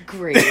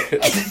 Great.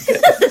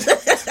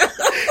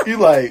 You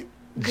like,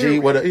 G,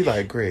 what? You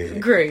like, great.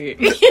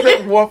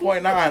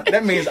 1.9.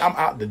 That means I'm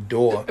out the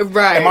door.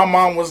 Right. And my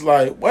mom was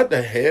like, what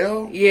the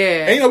hell?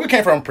 Yeah. And you know, we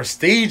came from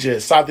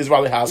prestigious Southeast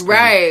Valley High School.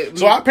 Right.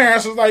 So our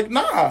parents was like,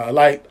 nah,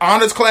 like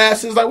honors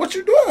classes, like what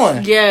you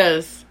doing?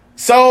 Yes.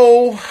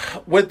 So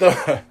with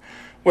the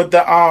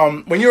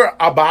when you're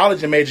a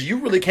biology major, you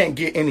really can't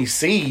get any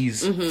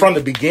C's from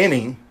the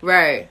beginning.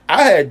 Right.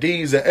 I had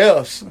D's and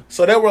F's.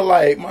 So they were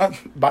like, my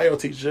bio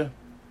teacher,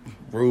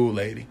 rude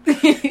lady,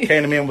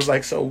 came to me and was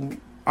like, so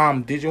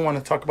did you want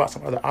to talk about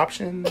some other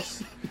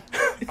options?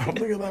 I'm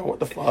looking like, what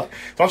the fuck?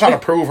 So I'm trying to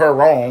prove her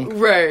wrong.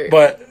 Right.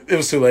 But it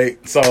was too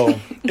late. So,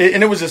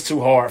 it was just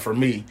too hard for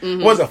me.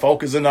 It wasn't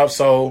focused enough.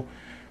 So,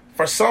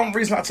 for some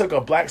reason, I took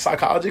a black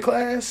psychology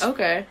class.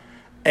 Okay.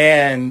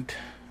 And,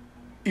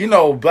 you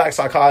know, black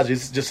psychology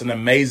is just an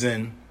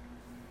amazing,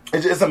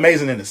 it's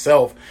amazing in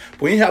itself.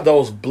 But when you have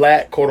those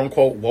black, quote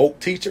unquote, woke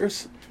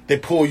teachers, they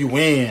pull you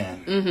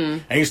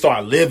in. And you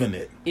start living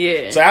it.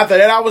 Yeah. So after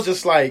that, I was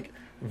just like,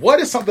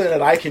 what is something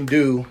that I can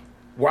do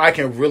where I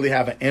can really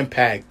have an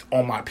impact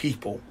on my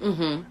people?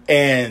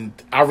 And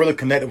I really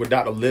connected with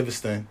Dr.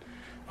 Livingston,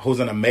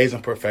 who's an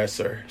amazing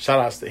professor. Shout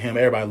outs to him.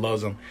 Everybody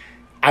loves him.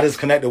 I just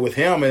connected with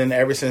him. And then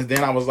ever since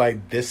then, I was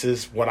like, this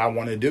is what I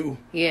want to do.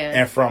 Yeah.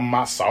 And from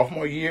my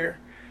sophomore year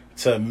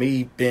to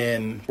me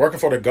being working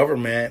for the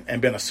government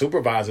and being a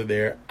supervisor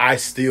there, I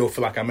still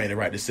feel like I made the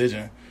right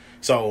decision.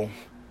 So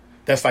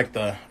that's like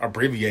the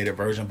abbreviated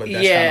version, but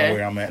that's kind of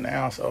where I'm at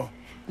now. So.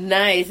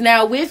 Nice.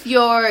 Now, with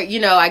your, you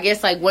know, I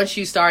guess like once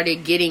you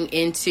started getting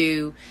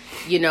into,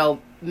 you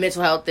know,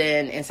 mental health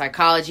and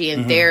psychology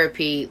and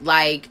therapy,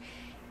 like,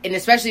 and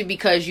especially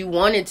because you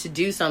wanted to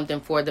do something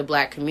for the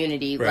black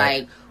community,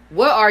 like,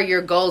 what are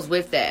your goals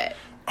with that?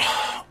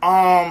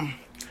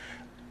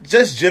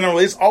 Just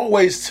generally, it's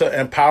always to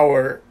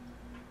empower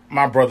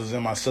my brothers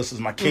and my sisters,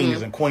 my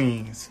kings and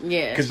queens.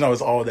 Yeah. Because, you know,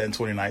 it's all that in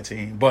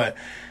 2019. But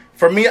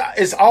for me,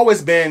 it's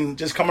always been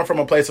just coming from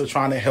a place of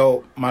trying to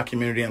help my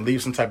community and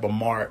leave some type of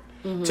mark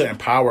to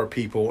empower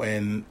people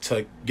and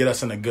to get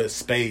us in a good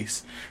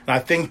space. And I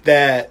think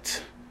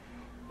that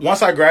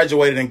once I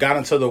graduated and got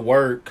into the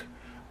work,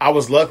 I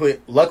was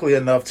luckily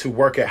enough to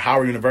work at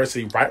Howard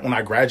University right when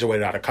I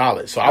graduated out of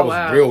college. So I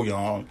was real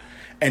young.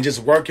 And just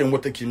working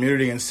with the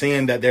community and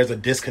seeing that there's a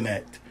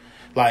disconnect.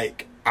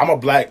 Like, I'm a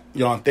black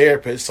young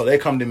therapist, so they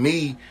come to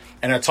me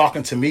and they're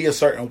talking to me a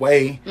certain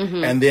way,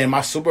 and then my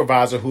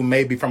supervisor, who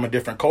may be from a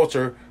different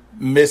culture,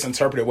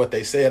 misinterpreted what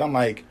they said. I'm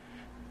like,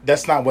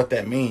 that's not what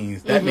that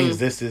means. That means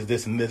this is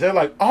this and this. They're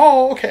like,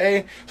 oh,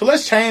 okay, so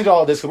let's change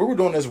all this because we were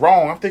doing this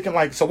wrong. I'm thinking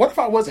like, so what if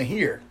I wasn't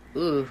here?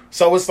 Ooh.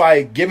 So it's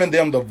like giving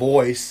them the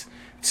voice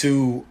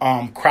to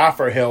cry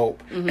for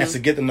help and to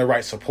get them the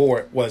right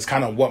support was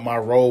kind of what my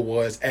role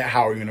was at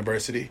Howard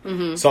University.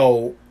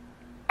 So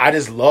I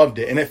just loved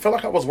it, and it felt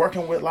like I was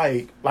working with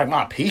like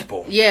my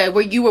people. Yeah,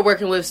 where you were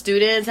working with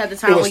students at the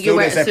time. It was when you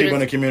were students and people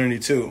in the community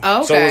too. Oh,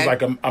 okay. So it was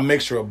like a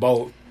mixture of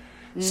both.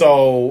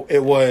 So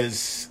it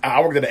was.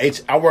 I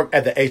worked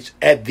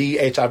at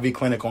the HIV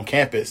clinic on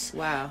campus.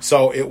 Wow.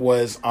 So it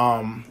was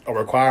a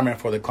requirement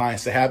for the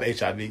clients to have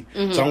HIV.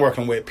 So I'm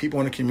working with people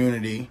in the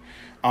community.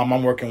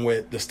 I'm working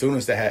with the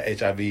students that had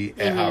HIV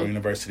at our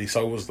university.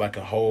 So it was like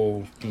a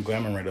whole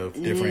conglomerate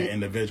of different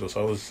individuals.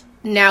 So it was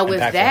now with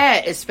impactful.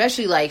 that,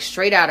 especially like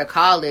straight out of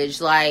college,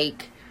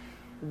 like,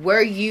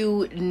 were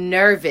you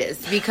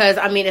nervous? Because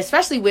I mean,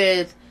 especially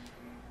with,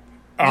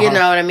 you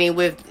know what I mean,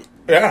 with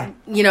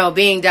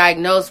being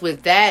diagnosed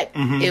with that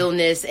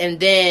illness,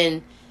 and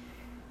then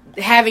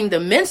having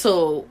the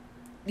mental,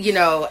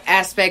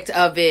 aspect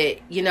of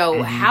it.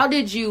 How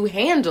did you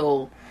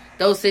handle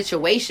those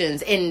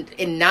situations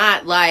and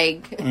not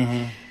like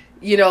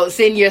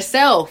send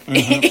yourself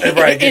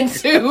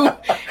into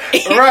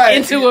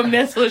a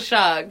mental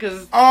shock?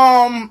 Because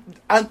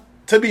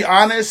to be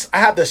honest, I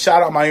have to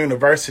shout out my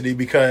university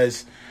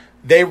because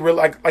they were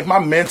like my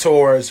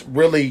mentors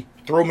really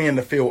threw me in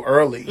the field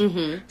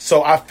early.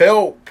 So I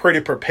felt pretty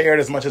prepared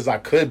as much as I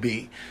could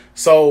be.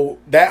 So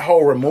that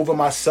whole removing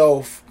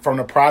myself from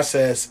the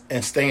process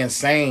and staying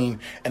sane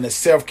and the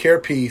self-care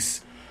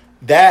piece,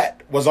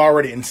 that was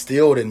already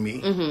instilled in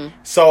me.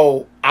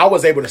 So I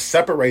was able to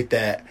separate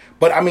that.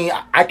 But I mean,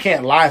 I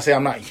can't lie and say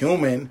I'm not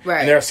human. Right.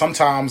 And there are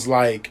sometimes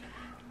like,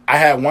 I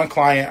had one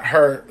client,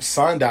 her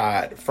son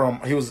died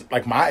he was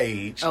like my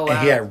age. Oh, wow. And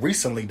he had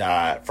recently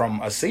died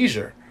from a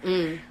seizure.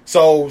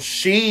 So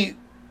she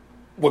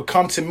would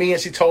come to me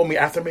and she told me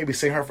after maybe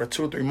seeing her for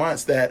 2 or 3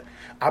 months that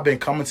I've been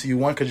coming to you,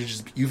 one,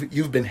 because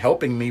you've been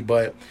helping me,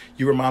 but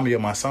you remind me of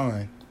my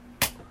son.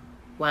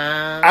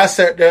 Wow. I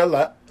sat there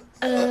like,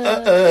 I'm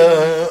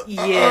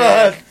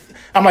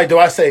like, do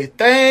I say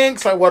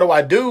thanks? Like, what do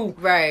I do?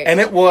 Right.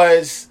 And it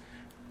was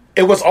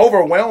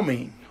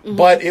overwhelming,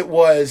 but it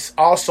was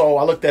also,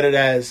 I looked at it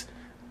as,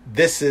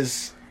 this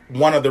is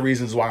one of the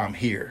reasons why I'm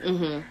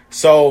here.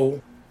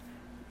 So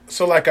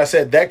like I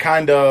said, that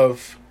kind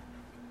of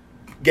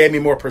gave me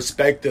more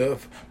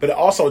perspective, but it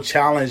also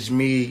challenged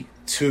me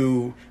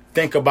to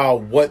think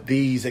about what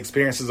these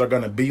experiences are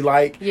going to be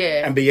like,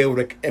 and be able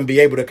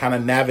to kind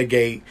of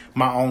navigate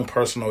my own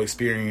personal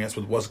experience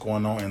with what's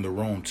going on in the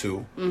room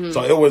too.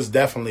 So it was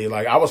definitely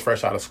like, I was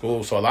fresh out of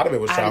school, so a lot of it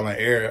was trial and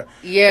error.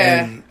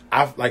 And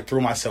I like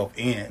threw myself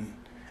in.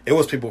 It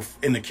was people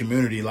in the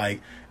community, like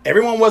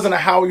everyone wasn't a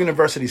Howard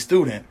University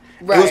student.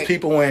 Right. It was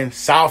people in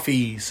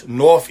Southeast,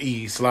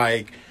 Northeast,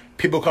 like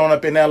people coming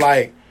up in there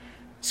like,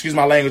 excuse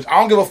my language, I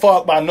don't give a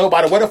fuck about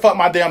nobody. Where the fuck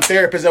my damn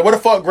therapist at? Where the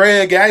fuck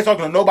Greg? I ain't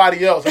talking to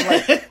nobody else. I'm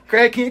like,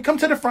 Greg, can you come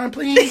to the front,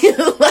 please?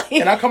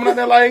 And I'm coming out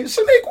there like,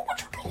 Shanique,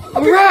 what you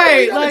doing?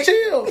 Right. You gotta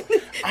chill.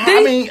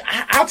 I mean,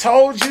 I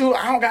told you,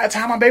 I don't got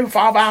time. My baby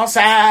father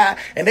outside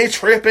and they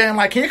tripping.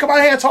 Like, can you come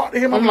out here and talk to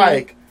him? I'm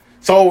like,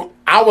 so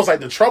I was like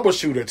the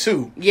troubleshooter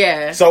too.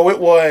 Yeah. So it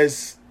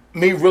was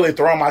me really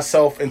throwing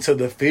myself into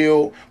the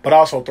field, but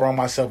also throwing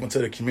myself into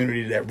the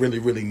community that really,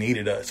 really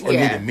needed us or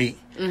needed me.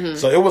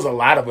 So it was a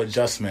lot of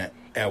adjustment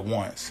at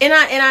once. And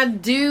I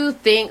do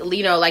think,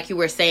 like you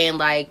were saying,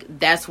 like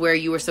that's where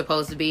you were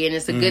supposed to be, and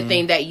it's a good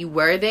thing that you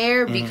were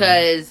there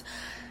because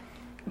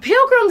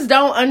pilgrims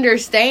don't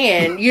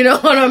understand, you know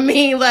what I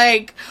mean?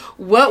 Like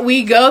what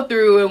we go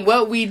through and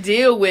what we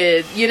deal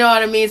with, you know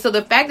what I mean? So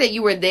the fact that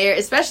you were there,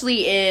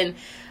 especially in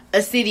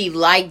a city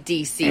like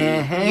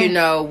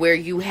DC, where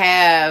you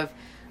have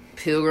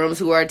pilgrims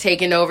who are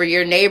taking over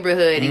your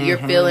neighborhood and you're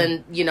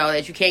feeling,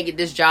 that you can't get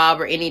this job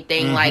or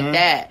anything like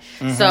that.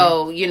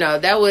 So,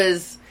 that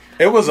was...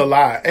 It was a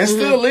lot. And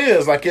still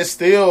is. Like, it's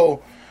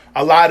still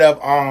a lot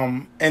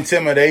of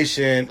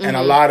intimidation and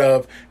a lot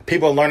of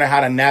people learning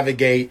how to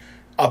navigate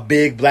a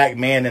big black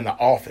man in the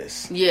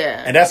office.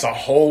 Yeah. And that's a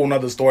whole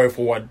nother story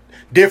for a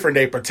different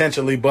day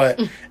potentially, but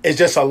it's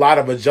just a lot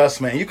of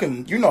adjustment.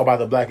 You know about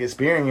the black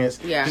experience.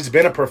 Yeah. Just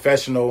being a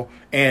professional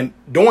and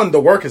doing the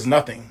work is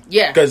nothing.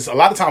 Yeah. Because a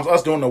lot of times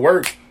us doing the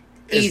work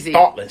is easy,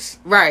 thoughtless.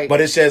 Right.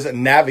 But it's just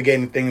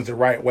navigating things the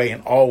right way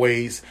and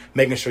always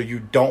making sure you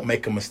don't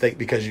make a mistake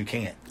because you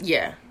can't.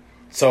 Yeah.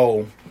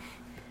 So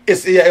it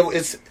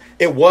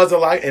was a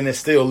lot and it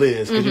still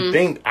is. Because you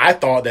think, I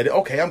thought that,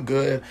 okay, I'm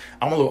good.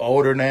 I'm a little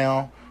older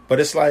now.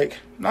 But it's like,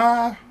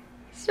 nah.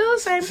 Still the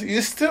same.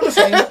 It's still the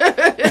same.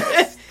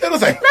 Still the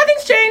same.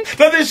 Nothing's changed.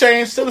 Nothing's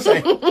changed. Still the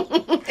same.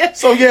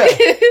 So yeah.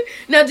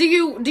 Now, do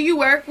you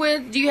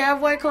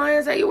have white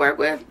clients that you work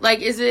with? Like,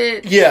 is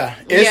it? Yeah.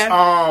 It's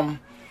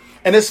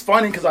and it's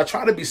funny because I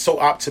try to be so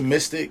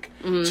optimistic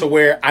to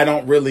where I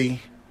don't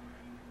really.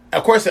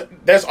 Of course,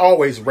 there's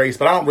always race,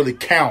 but I don't really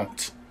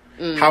count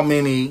how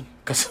many.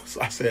 Because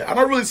I said, I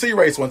don't really see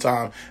race one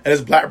time. And this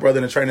black brother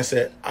in the trainer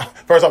said,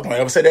 first off, don't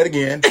ever say that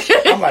again.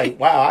 I'm like,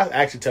 wow, I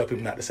actually tell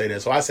people not to say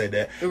that. So I said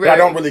that. Right. But I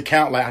don't really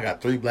count like I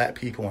got 3 black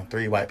people and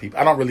 3 white people.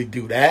 I don't really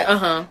do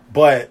that.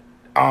 But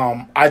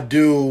I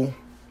do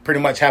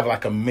pretty much have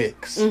like a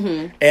mix.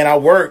 And I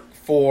work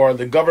for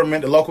the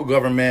government, the local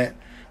government.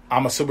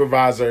 I'm a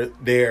supervisor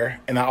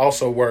there. And I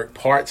also work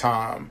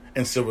part-time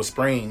in Silver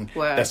Spring.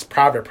 Wow. That's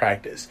private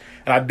practice.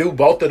 And I do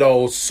both of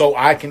those so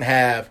I can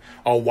have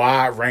a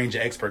wide range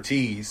of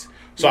expertise.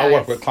 So I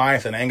work with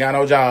clients that ain't got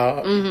no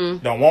job,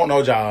 don't want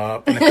no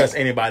job, and cuss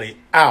anybody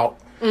out.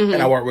 And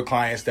I work with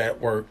clients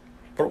that work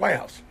for the White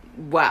House.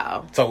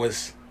 Wow. So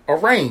it's a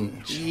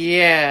range.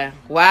 Yeah.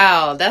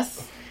 Wow.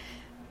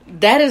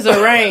 That is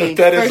a range.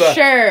 That is for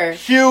sure.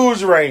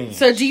 Huge range.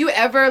 So do you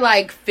ever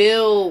like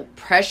feel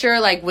pressure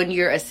like when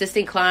you're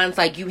assisting clients,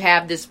 like you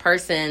have this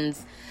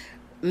person's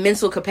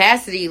mental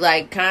capacity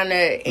like kind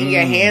of in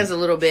your hands a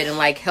little bit and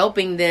like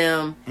helping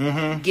them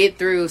get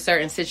through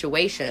certain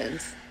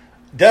situations?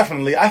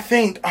 Definitely. I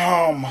think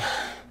I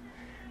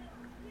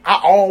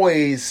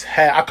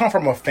come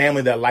from a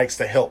family that likes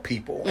to help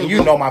people. And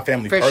you know my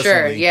family for personally.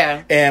 Sure,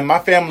 yeah. And my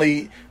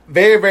family,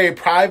 very, very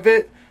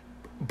private,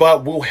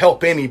 but will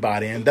help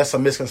anybody. And that's a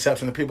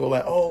misconception. And people are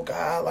like, oh,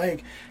 God,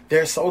 like,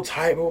 they're so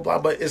tight, blah, blah,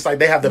 but it's like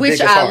they have the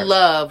biggest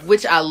heart.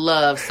 Which I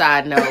love,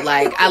 side note.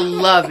 Like, I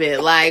love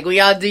it. Like, when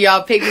y'all do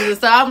y'all pictures and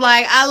stuff, I'm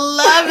like, I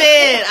love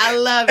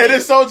it. And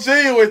it's so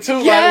genuine, too.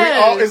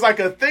 Yes. Like, it's like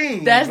a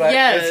thing. That's, like,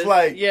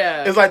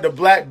 yes. It's like the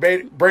Black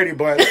Brady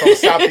Bunch from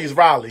Southeast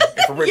Raleigh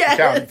from Richmond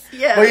County.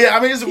 Yes. But yeah,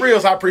 I mean, it's real,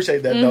 so I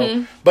appreciate that,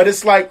 though. But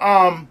it's like,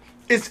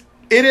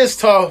 it is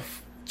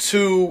tough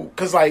to,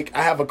 because, like,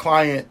 I have a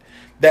client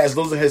that is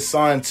losing his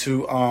son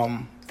to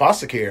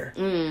foster care.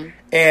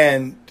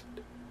 And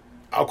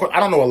of course, I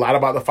don't know a lot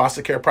about the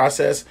foster care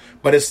process,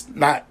 but it's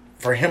not,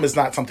 for him, it's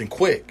not something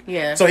quick.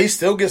 Yeah. So he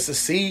still gets to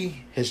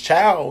see his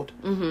child,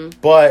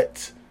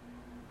 but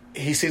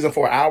he sees him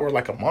for an hour,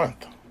 like a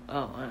month.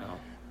 Oh, wow.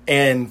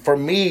 And for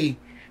me,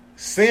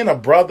 seeing a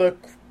brother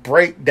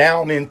break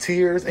down in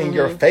tears in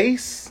your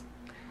face,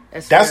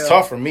 that's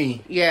tough for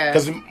me. Yeah.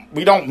 Because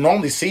we don't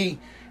normally see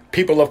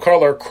people of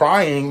color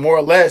crying, more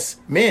or less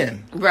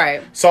men.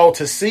 Right. So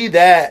to see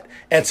that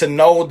and to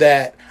know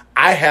that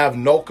I have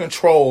no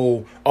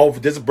control over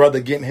this brother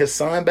getting his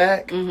son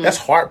back, that's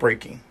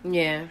heartbreaking.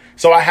 Yeah.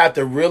 So I have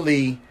to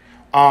really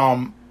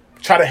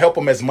try to help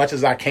him as much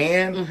as I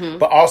can,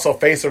 but also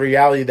face the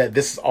reality that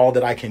this is all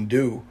that I can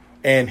do.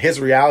 And his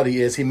reality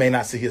is he may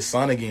not see his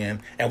son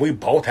again, and we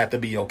both have to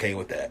be okay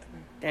with that.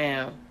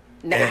 Damn.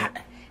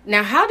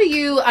 Now how do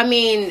you, I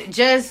may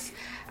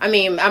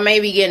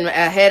be getting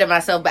ahead of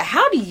myself, but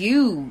how do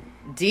you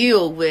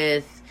deal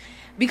with,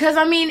 because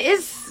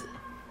it's,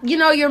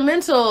 your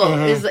mental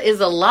is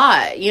a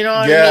lot, you know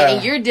what I mean?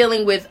 And you're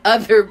dealing with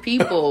other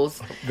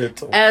people's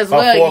as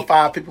well. 4 or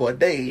 5 people a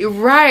day.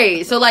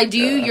 Right. So like, do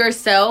you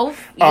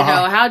yourself, you know,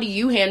 how do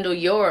you handle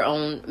your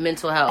own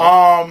mental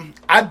health?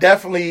 I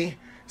definitely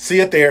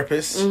see a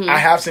therapist. I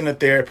have seen a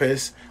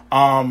therapist.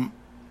 It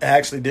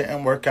actually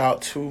didn't work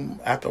out too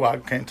after I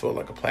came to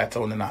a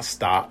plateau and then I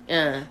stopped.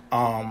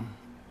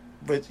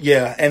 But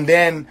yeah, and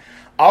then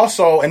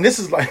also, and this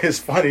is like, it's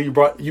funny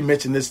you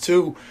mentioned this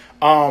too.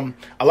 A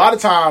lot of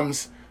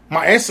times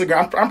my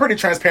Instagram, I'm pretty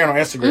transparent on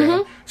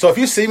Instagram. So if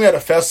you see me at a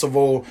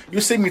festival,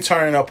 you see me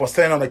turning up or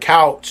standing on the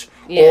couch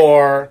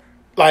or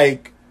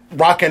like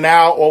rocking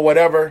out or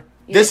whatever.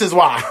 This is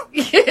why.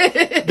 This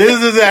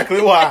is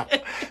exactly why.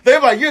 They're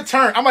like, you're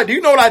turned. I'm like, do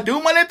you know what I do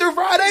Monday through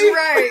Friday?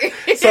 Right.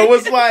 So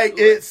it's like,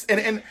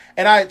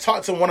 and I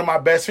talked to one of my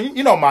best friends,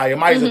 Maya.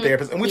 Maya's a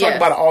therapist. And we talk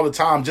about it all the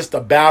time, just the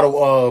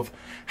battle of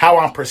how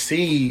I'm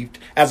perceived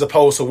as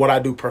opposed to what I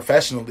do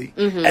professionally.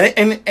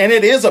 And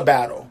it is a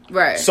battle.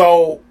 Right.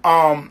 So,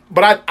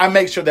 but I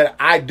make sure that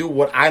I do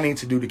what I need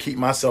to do to keep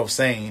myself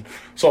sane.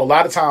 So a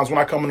lot of times when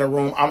I come in the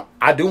room,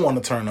 I do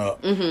want to turn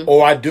up.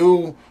 Or I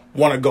do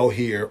want to go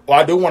here, or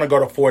I do want to go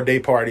to 4-day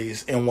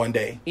parties in one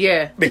day.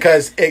 Yeah.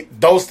 Because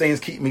those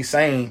things keep me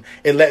sane.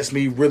 It lets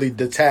me really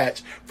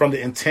detach from the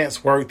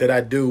intense work that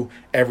I do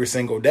every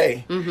single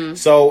day.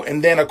 So,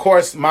 and then of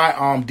course my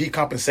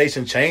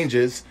decompensation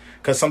changes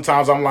because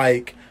sometimes I'm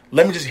like,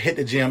 let me just hit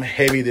the gym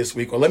heavy this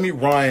week, or let me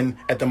run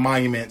at the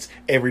monuments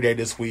every day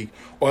this week,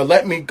 or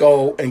let me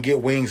go and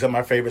get wings at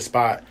my favorite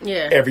spot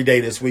every day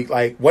this week.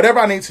 Like, whatever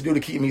I need to do to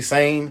keep me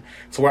sane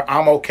to where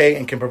I'm okay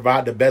and can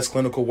provide the best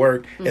clinical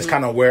work is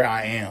kind of where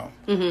I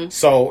am.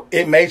 So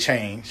it may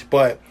change,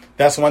 but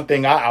that's one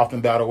thing I often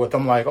battle with.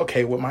 I'm like,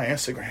 okay, with my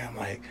Instagram,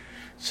 like,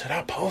 should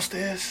I post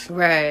this?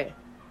 Right.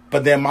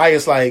 But then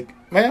Maya's like,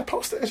 man,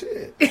 post that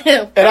shit.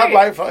 And I'm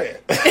like, fuck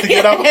it.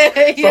 So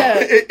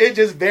it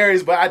just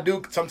varies. But I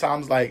do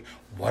sometimes like,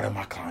 what do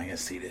my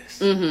clients see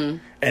this?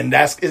 And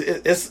that's,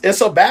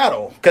 it's a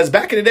battle. Because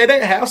back in the day, they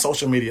didn't have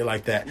social media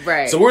like that.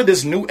 Right. So we're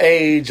this new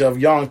age of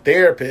young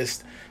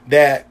therapists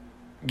that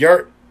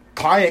your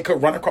client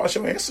could run across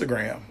your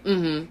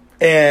Instagram.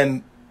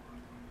 And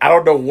I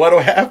don't know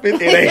what'll happen.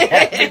 It ain't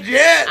happened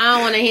yet. I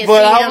don't want to hit.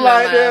 But I'm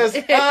like this.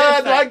 Do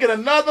I get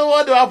another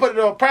one? Do I put it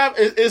on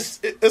private?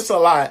 It's a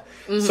lot.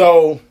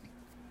 So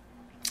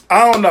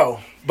I don't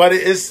know. But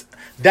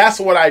that's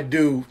what I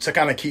do to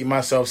kind of keep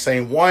myself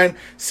sane. One,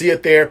 see a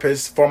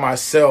therapist for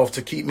myself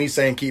to keep me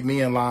sane, keep me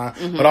in line.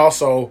 But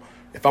also,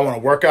 if I want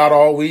to work out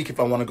all week,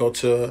 if I want to go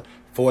to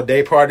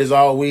 4-day parties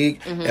all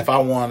week, if I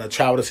want to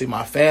travel to see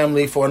my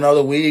family for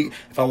another week,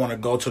 if I want to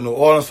go to New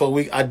Orleans for a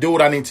week, I do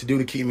what I need to do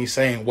to keep me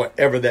sane,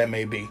 whatever that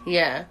may be.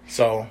 Yeah.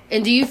 So.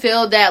 And do you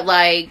feel that,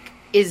 like,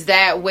 is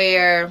that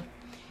where,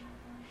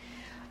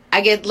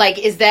 I get, like,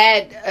 is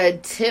that a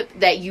tip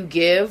that you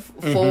give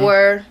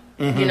for,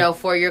 you know,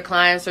 for your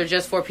clients or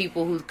just for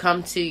people who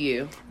come to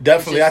you?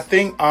 Definitely. I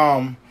think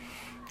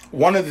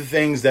one of the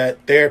things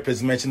that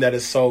therapists mention that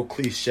is so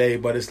cliche,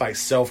 but it's like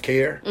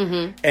self-care.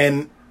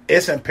 And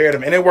it's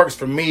imperative. And it works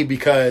for me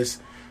because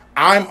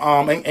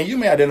I'm, and you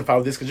may identify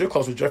with this because you're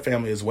close with your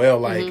family as well.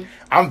 Like,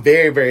 I'm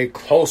very, very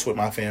close with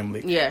my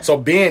family. Yeah. So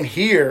being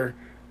here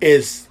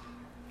is,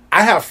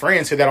 I have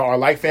friends here that are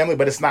like family,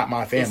 but it's not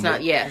my family. It's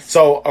not, yes.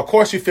 So, of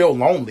course, you feel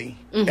lonely.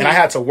 And I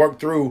had to work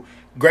through,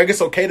 Greg,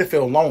 it's okay to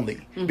feel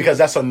lonely because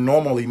that's a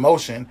normal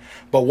emotion.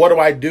 But what do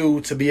I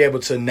do to be able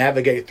to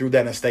navigate through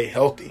that and stay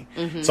healthy?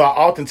 So I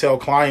often tell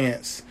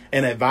clients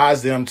and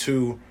advise them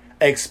to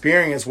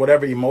experience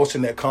whatever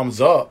emotion that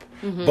comes up,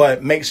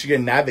 but make sure you're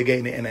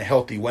navigating it in a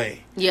healthy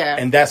way. Yeah.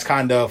 And that's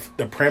kind of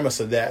the premise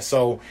of that.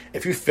 So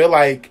if you feel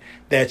like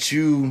that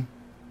you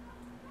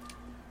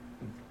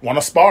want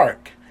to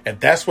spark, if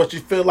that's what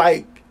you feel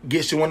like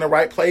gets you in the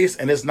right place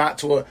and it's not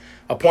to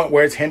a point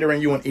where it's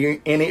hindering you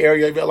in any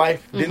area of your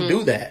life, then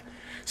do that.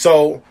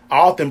 So I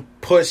often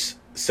push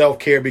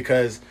self-care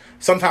because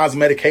sometimes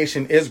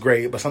medication is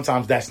great, but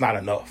sometimes that's not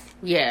enough.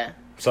 Yeah.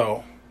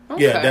 So,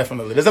 yeah,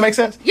 definitely. Does that make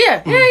sense?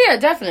 Yeah, yeah,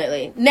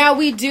 definitely. Now,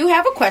 we do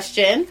have a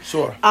question.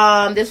 Sure.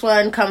 This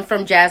one comes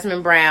from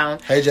Jasmine Brown.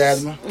 Hey,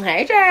 Jasmine.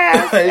 Hey,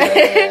 Jazz. Hey,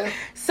 Jazz.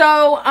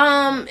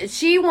 So,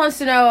 she wants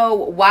to know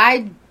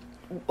why,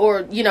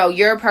 or, you know,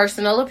 your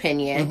personal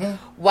opinion,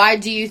 why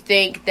do you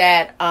think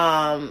that,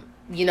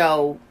 you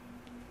know,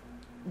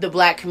 the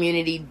Black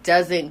community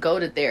doesn't go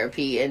to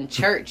therapy and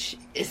church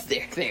is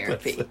their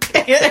therapy?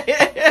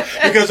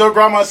 Because your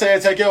grandma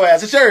said, take your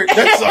ass to church.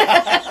 That's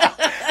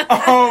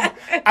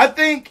I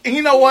think,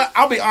 you know what?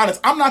 I'll be honest.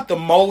 I'm not the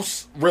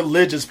most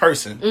religious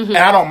person. And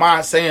I don't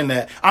mind saying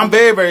that. I'm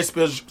very, very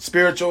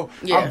spiritual.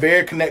 Yeah. I'm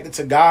very connected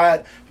to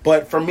God.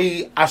 But for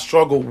me, I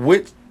struggle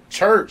with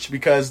church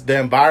because the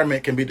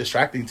environment can be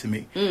distracting to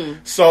me.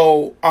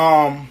 So,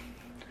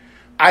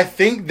 I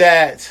think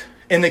that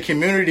in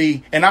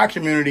our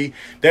community,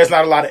 there's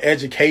not a lot of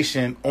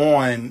education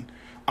on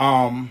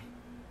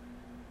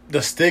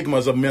the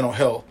stigmas of mental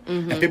health.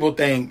 And people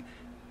think,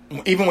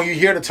 even when you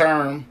hear the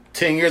term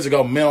 10 years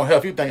ago, mental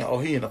health, you think, oh,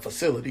 he in a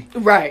facility.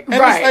 Right, and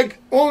it's like,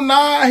 well,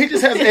 nah, he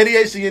just has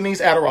ADHD and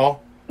needs Adderall.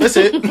 That's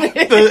it.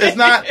 It's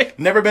not,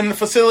 never been in the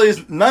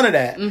facilities, none of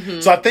that.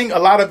 So I think a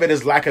lot of it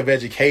is lack of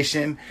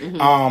education,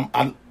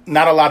 not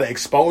a lot of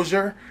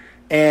exposure,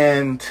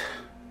 and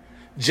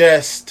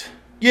just,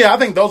 yeah, I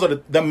think those are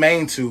the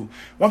main two.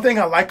 One thing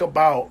I like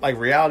about like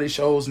reality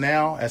shows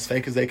now, as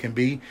fake as they can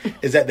be,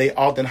 is that they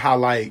often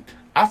highlight,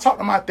 I talked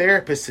to my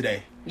therapist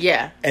today.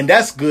 Yeah. And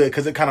that's good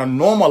because it kind of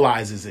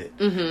normalizes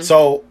it.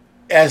 So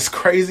as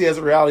crazy as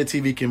reality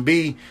TV can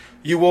be,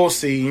 you will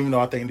see, even though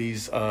I think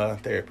these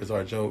therapists are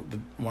a joke, the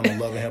one on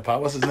Love and Hip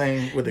Hop, what's his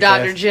name? With the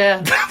Dr.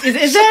 Jeff.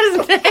 Is that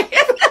his name?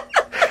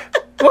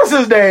 What's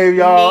his name,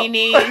 y'all?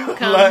 Nene,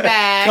 come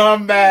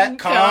back.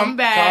 Come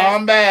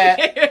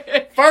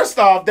back. First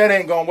off, that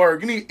ain't gonna work.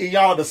 You need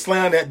y'all to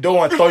slam that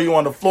door and throw you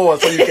on the floor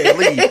so you can't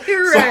leave.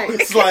 Right. So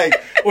it's like,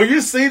 when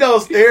you see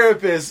those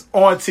therapists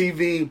on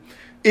TV,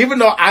 even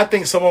though I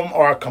think some of them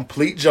are a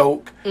complete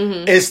joke,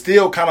 it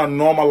still kind of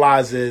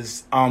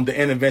normalizes the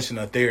intervention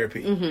of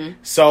therapy.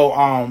 So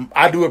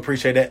I do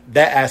appreciate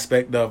that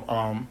aspect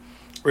of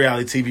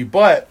reality TV.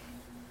 But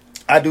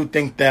I do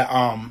think that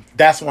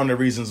that's one of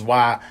the reasons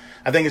why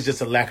I think it's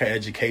just a lack of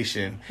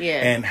education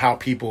and how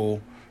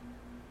people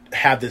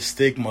have this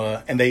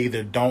stigma and they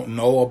either don't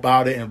know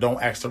about it and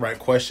don't ask the right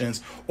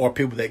questions, or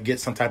people that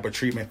get some type of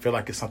treatment feel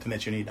like it's something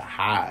that you need to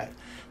hide.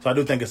 So I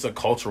do think it's a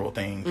cultural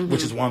thing,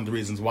 which is one of the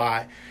reasons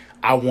why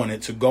I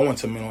wanted to go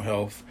into mental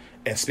health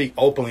and speak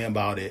openly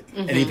about it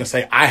and even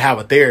say I have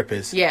a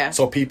therapist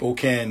so people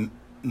can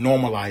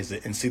normalize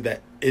it and see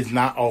that it's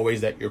not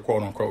always that you're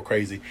quote unquote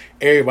crazy.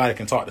 Everybody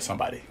can talk to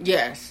somebody.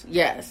 Yes.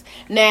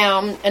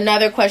 Now,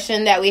 another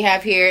question that we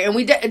have here, and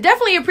we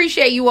definitely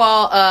appreciate you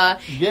all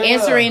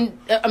answering,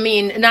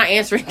 not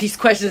answering these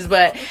questions,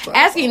 but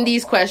asking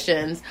these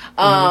questions.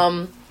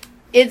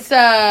 It's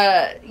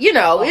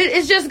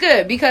it's just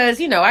good because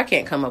I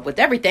can't come up with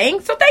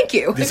everything, so thank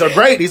you. These are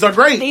great.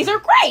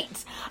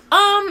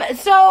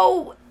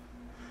 So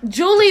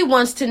Julie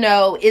wants to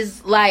know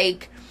is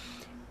like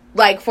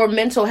for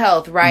mental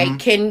health, right?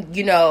 Can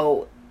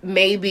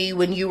maybe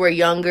when you were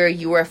younger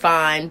you were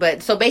fine,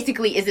 but so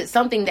basically, is it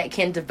something that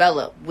can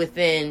develop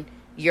within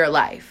your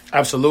life?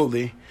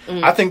 Absolutely.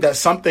 I think that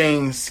some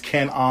things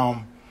can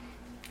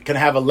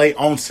have a late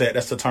onset.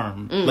 That's the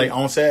term, late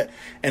onset,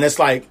 and it's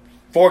like,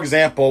 for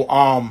example,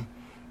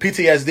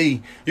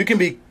 PTSD. You can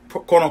be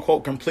quote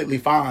unquote completely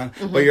fine,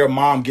 but your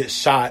mom gets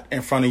shot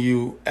in front of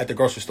you at the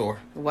grocery store.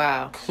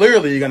 Wow.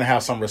 Clearly, you're going to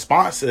have some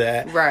response to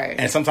that. Right.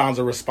 And sometimes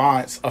the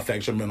response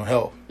affects your mental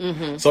health.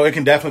 So it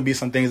can definitely be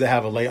some things that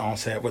have a late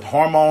onset with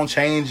hormone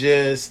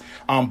changes,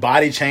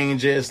 body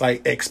changes,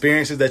 like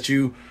experiences that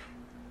you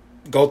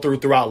go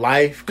throughout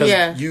life.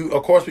 Because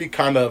we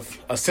kind of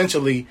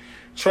essentially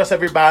trust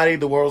everybody.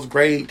 The world's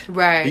great.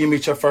 Right. You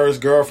meet your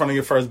first girlfriend or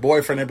your first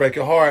boyfriend, they break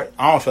your heart.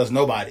 I don't trust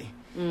nobody.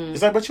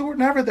 It's like, but you were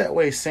never that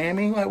way,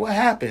 Sammy. Like, what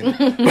happened?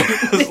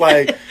 It's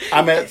like,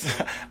 I met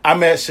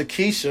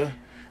Shakisha,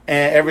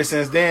 and ever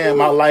since then,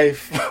 my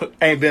life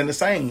ain't been the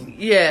same.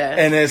 Yeah.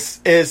 And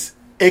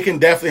it can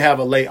definitely have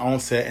a late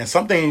onset, and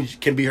some things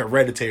can be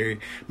hereditary,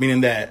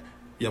 meaning that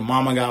your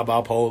mama got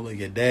bipolar,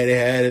 your daddy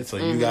had it, so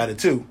you got it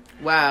too.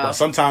 Wow. But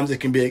sometimes it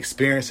can be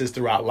experiences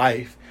throughout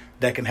life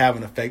that can have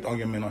an effect on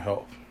your mental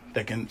health,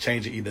 that can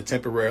change it either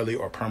temporarily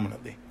or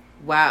permanently.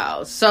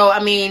 Wow. So,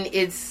 I mean,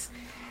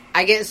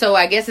 I guess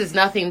it's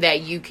nothing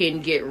that you can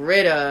get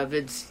rid of.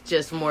 It's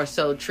just more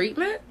so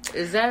treatment.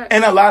 Is that?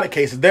 In a lot of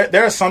cases,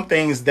 there are some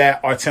things that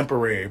are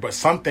temporary, but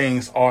some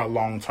things are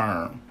long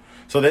term.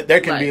 So that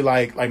there can be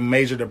like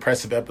major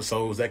depressive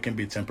episodes that can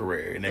be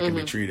temporary and they can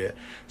be treated.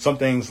 Some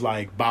things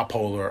like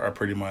bipolar are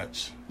pretty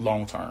much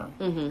long term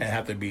and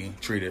have to be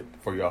treated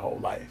for your whole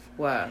life.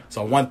 Wow.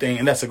 So one thing,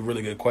 and that's a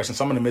really good question,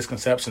 some of the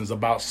misconceptions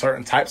about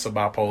certain types of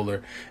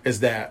bipolar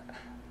is that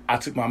I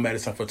took my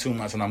medicine for 2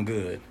 months and I'm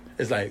good.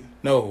 It's like,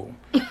 no,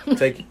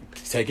 take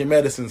your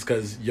medicines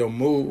because your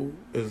mood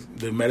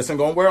the medicine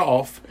gonna wear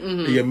off,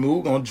 your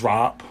mood gonna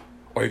drop,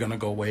 or you're gonna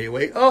go way,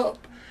 way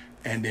up,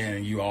 and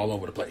then you all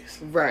over the place.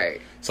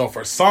 Right. So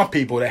for some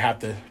people, they have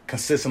to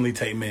consistently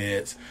take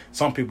meds.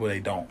 Some people, they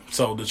don't.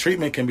 So the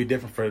treatment can be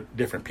different for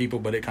different people,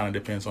 but it kind of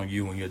depends on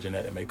you and your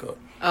genetic makeup.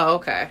 Oh,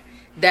 okay.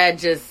 That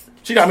just...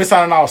 She got me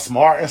sounding all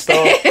smart and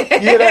stuff. You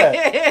hear that?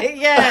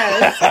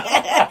 Yes.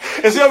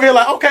 And she over here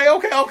like, okay.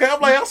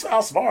 I'm like, I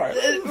sound smart.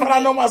 But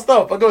I know my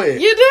stuff. But go ahead.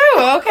 You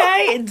do,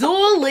 okay.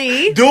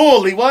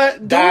 Dually,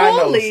 what?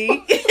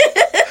 Dually.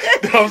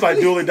 I was like,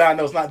 dually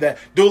diagnosed, not that.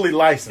 Dually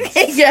licensed.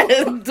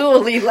 Yes,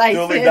 dually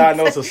licensed. Dually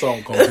diagnosed is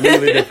something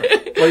completely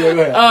different. Well, yeah,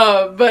 go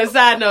ahead. But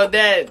side note,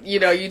 that, you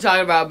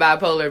talking about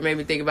bipolar made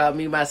me think about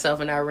Me, Myself,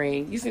 and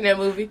Irene. You seen that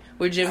movie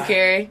with Jim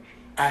Carrey?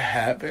 I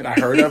haven't. I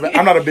heard of it.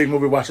 I'm not a big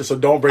movie watcher, so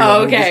don't bring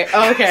up okay.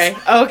 Well,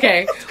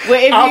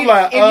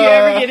 if you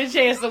ever get a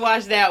chance to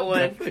watch that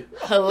one,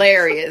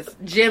 hilarious.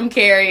 Jim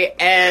Carrey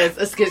as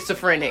a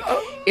schizophrenic.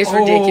 It's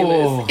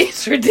ridiculous.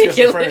 It's ridiculous.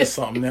 Schizophrenic is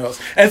something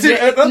else. And see,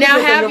 another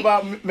thing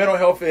about mental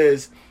health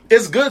is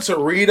it's good to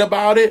read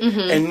about it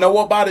and know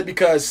about it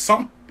because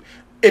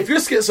if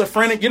you're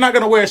schizophrenic, you're not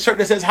going to wear a shirt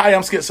that says, "Hi,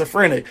 I'm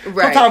schizophrenic."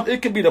 Right. Sometimes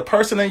it could be the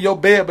person in your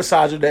bed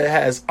beside you that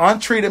has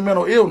untreated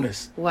mental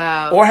illness.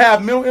 Wow. Or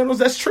have mental illness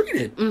that's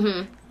treated.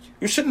 Mm-hmm.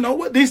 You should know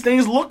what these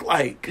things look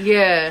like.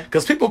 Yeah.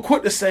 Because people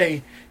quit to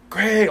say,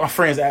 "Greg," my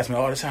friends ask me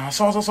all the time,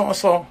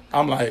 so.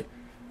 I'm like,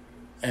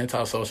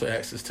 antisocial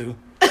access too.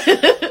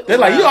 They're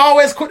like, you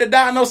always quit to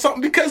diagnose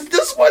something because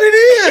this is what it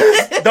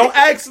is. Don't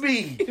ask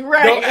me.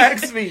 Right. Don't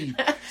ask me.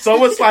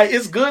 So it's like,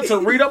 it's good to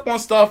read up on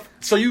stuff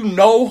so you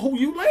know who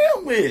you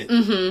land with.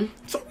 Mm-hmm.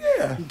 So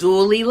yeah.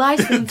 Dually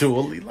licensed.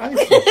 Dually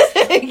licensed.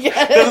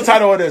 Yes. There's a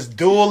title of this,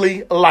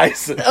 Dually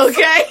Licensed.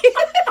 Okay.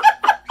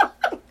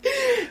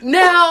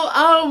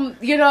 Now,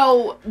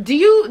 do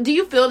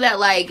you feel that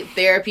like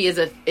therapy is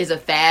a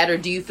fad, or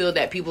do you feel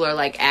that people are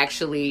like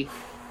actually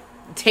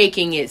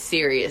taking it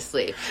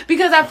seriously?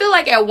 Because I feel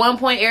like at one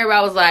point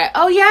everybody was like,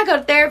 "Oh yeah, I go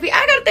to therapy. You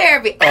go to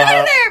therapy.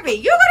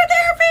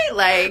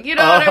 Like, you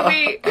know what I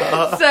mean?"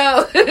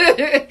 So,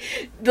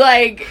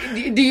 like,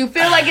 do you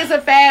feel like it's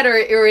a fad,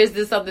 or is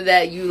this something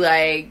that you're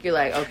like,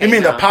 okay? You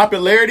mean the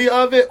popularity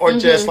of it, or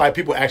just like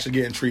people actually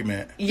getting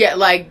treatment? Yeah,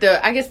 like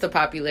the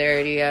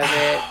popularity of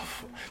it.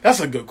 That's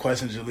a good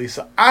question,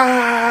 Jaleesa.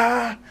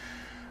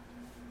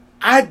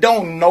 I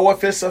don't know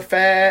if it's a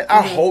fad.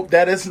 I hope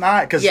that it's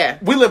not, because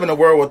we live in a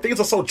world where things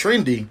are so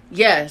trendy.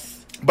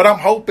 Yes. But I'm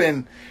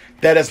hoping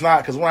that it's not,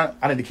 because one,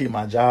 I need to keep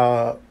my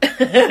job.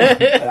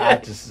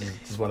 This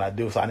is what I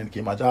do, so I need to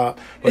keep my job.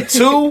 But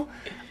two,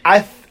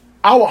 I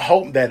would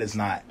hope that it's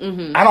not.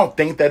 Mm-hmm. I don't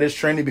think that it's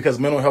trendy because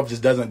mental health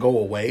just doesn't go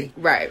away.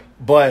 Right.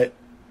 But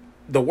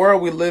the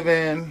world we live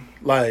in,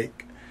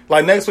 like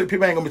next week,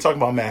 people ain't going to be talking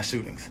about mass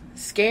shootings.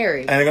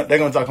 Scary. And they're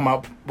going to talk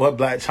about what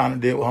Blac Chyna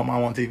did with her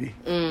mom on TV.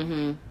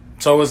 Mm-hmm.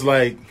 So it's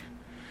like,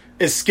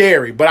 it's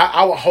scary. But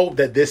I would hope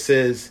that this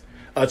is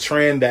a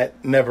trend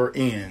that never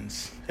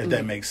ends, if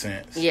that makes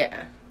sense.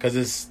 Yeah. Because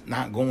it's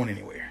not going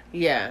anywhere.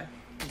 Yeah,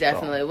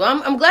 definitely. So.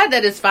 Well, I'm glad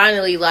that it's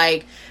finally,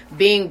 like,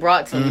 being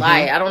brought to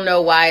light. I don't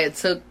know why it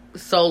took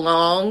so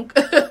long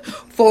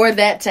for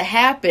that to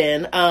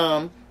happen.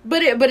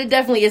 But it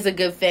definitely is a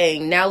good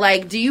thing. Now,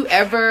 like, do you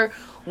ever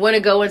want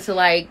to go into,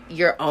 like,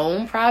 your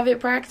own private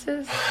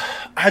practice?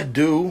 I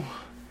do,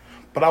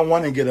 but I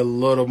want to get a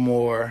little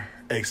more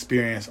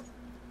experience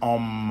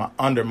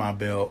under my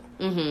belt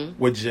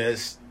with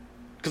just,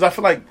 because I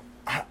feel like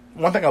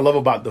one thing I love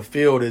about the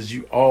field is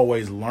you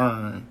always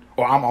learn,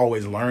 or I'm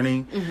always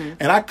learning,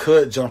 and I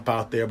could jump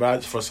out there,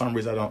 but for some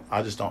reason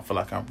I just don't feel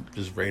like I'm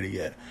just ready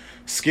yet.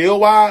 Skill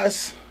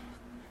wise,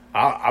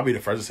 I'll be the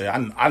first to say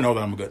I know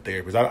that I'm a good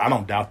therapist. I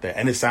don't doubt that,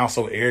 and it sounds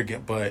so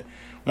arrogant, but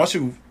once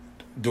you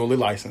dually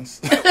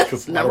licensed,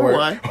 number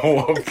one,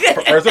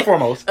 first and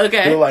foremost,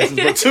 okay, dually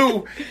licensed. But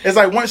two, it's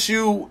like once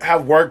you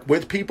have worked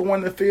with people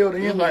in the field,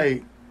 and you're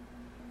like,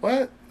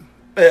 what?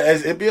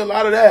 It'd be a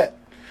lot of that,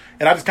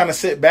 and I just kind of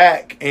sit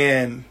back,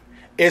 and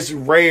it's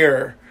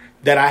rare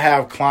that I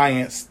have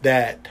clients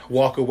that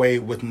walk away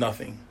with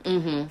nothing.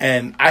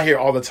 And I hear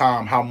all the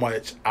time how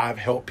much I've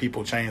helped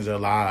people change their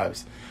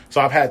lives.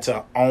 So I've had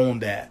to own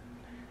that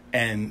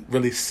and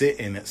really sit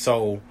in it.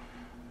 So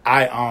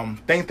I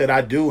think that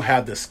I do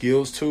have the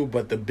skills too,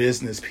 but the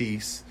business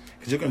piece,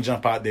 because you can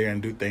jump out there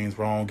and do things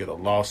wrong, get a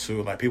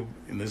lawsuit. Like people,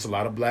 and there's a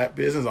lot of black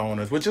business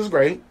owners, which is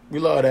great. We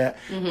love that.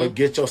 But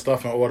get your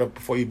stuff in order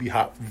before you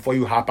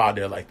hop out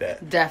there like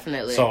that.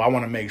 Definitely. So I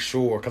want to make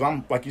sure, because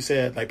I'm, like you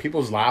said, like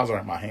people's lives are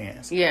in my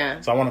hands.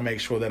 Yeah. So I want to make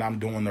sure that I'm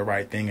doing the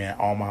right thing and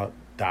all my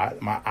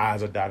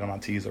I's are dotted, my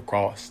T's are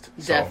crossed.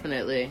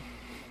 So.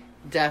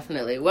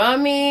 Definitely. Well, I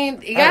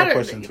mean, you I have got a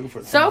question too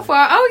for so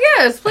far. Oh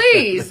yes,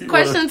 please.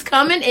 Questions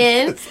coming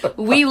in.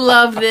 We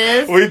love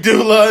this. We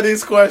do love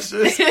these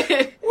questions.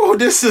 Oh,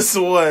 this is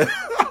one.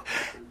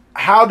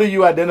 How do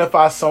you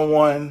identify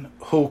someone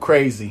who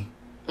crazy?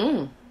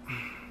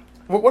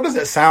 What does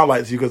that sound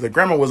like to you? Because the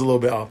grammar was a little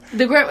bit off.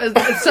 The grammar.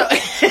 So,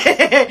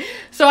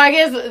 so I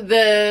guess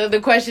the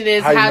question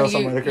is how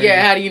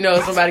do you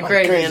know somebody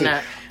crazy or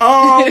not?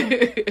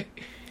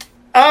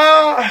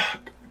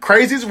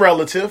 Crazy's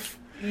relative.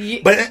 Yeah.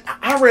 But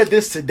I read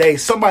this today.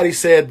 Somebody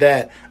said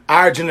that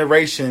our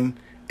generation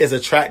is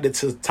attracted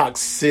to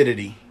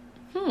toxicity.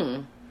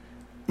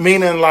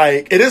 Meaning,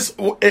 like, it is.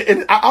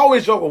 I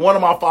always joke with one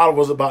of my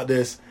followers about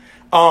this.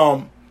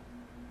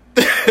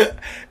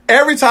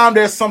 Every time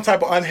there's some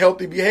type of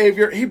unhealthy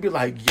behavior, he'd be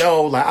like,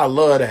 "Yo, like I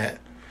love that,"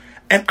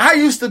 and I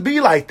used to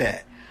be like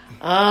that.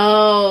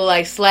 Oh,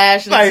 like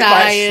slash the tires,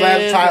 like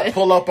slash the tire,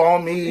 pull up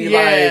on me,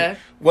 like.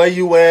 Where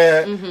you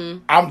at?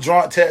 I'm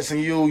drunk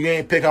texting you. You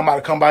ain't pick. I'm about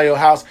to come by your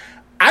house.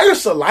 I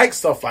used to like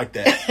stuff like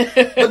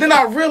that. But then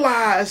I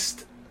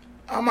realized,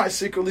 I might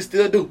secretly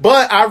still do,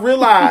 but I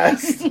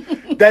realized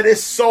that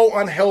it's so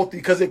unhealthy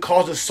because it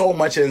causes so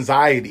much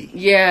anxiety.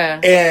 Yeah.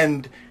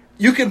 And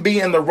you can be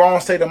in the wrong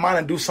state of mind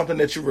and do something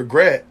that you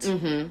regret.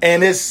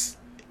 And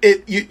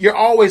you're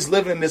always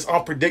living in this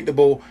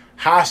unpredictable,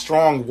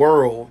 high-strung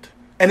world.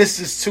 And it's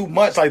just too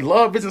much. Like,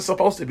 love isn't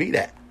supposed to be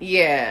that.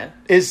 Yeah.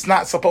 It's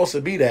not supposed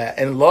to be that.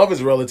 And love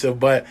is relative.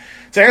 But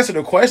to answer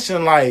the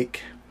question,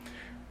 like,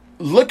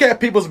 look at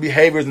people's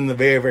behaviors in the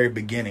very, very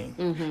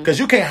beginning. Because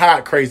you can't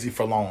hide crazy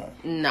for long.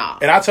 No.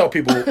 And I tell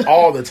people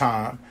all the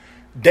time,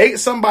 date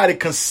somebody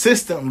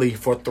consistently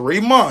for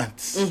 3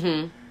 months.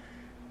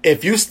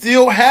 If you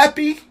still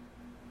happy,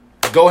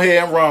 go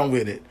ahead and run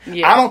with it.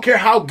 Yeah. I don't care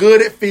how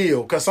good it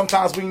feels. Because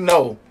sometimes we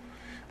know.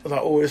 It's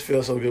like, oh, this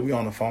feels so good. We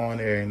on the phone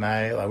every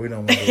night. Like, we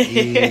don't want to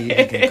eat.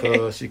 He can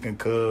cook. She can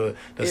cook.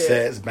 The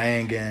set's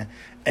banging.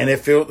 And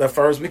that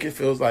first week, it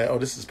feels like, oh,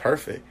 this is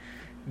perfect.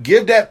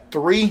 Give that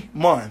 3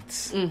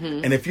 months.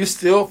 And if you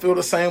still feel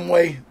the same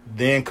way,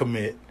 then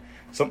commit.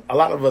 A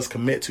lot of us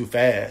commit too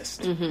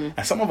fast. And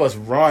some of us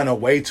run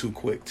away too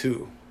quick,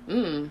 too.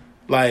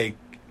 Like,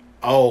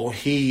 oh,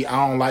 I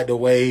don't like the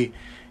way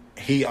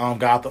he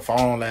got the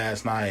phone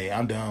last night.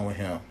 I'm done with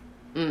him.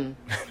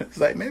 It's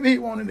like maybe he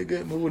wanted a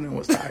good mood and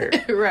was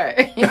tired,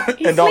 right?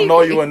 And don't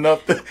know you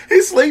enough.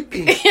 He's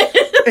sleepy.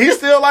 He's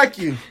still like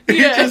you.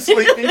 He's just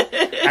sleepy.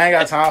 I ain't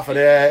got time for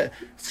that.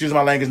 Excuse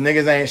my language.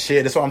 Niggas ain't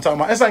shit. That's what I'm talking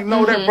about. It's like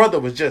no, that brother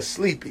was just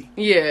sleepy.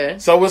 Yeah.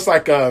 So it's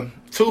like a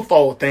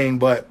twofold thing.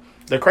 But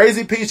the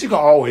crazy piece you can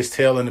always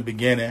tell in the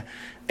beginning.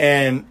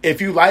 And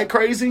if you like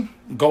crazy,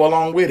 go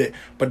along with it.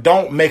 But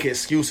don't make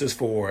excuses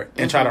for it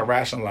and try to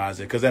rationalize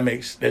it. Because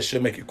that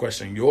should make you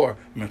question your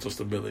mental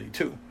stability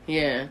too.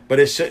 Yeah. But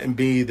it shouldn't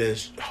be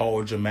this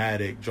whole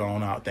dramatic,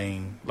 drawn out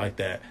thing like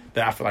that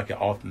I feel like it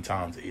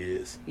oftentimes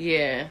is.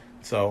 Yeah.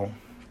 So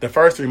the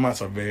first 3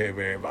 months are very,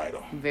 very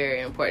vital.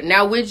 Very important.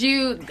 Now, would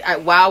you,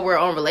 while we're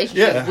on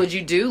relationships, would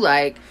you do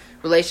like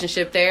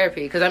relationship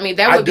therapy? Because I mean,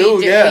 that would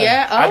be...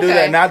 Yeah. Oh, I do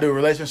that now. I do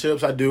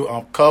relationships. I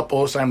do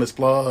couples, shameless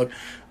plug.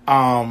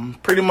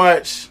 Pretty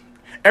much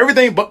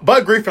everything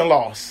but grief and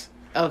loss.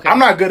 Okay. I'm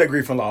not good at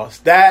grief and loss.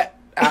 That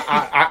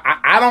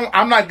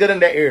I'm not good in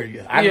that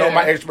area. I know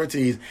my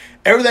expertise.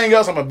 Everything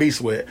else I'm a beast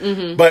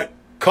with. But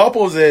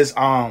couples is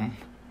one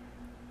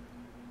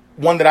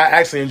that I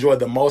actually enjoyed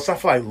the most. I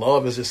feel like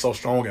love is just so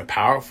strong and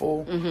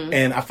powerful.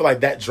 And I feel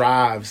like that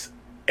drives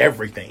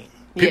everything.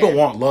 People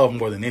want love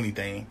more than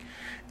anything.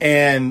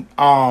 And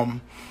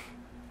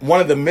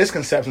one of the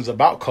misconceptions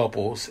about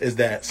couples is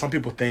that some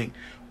people think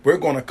we're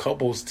going to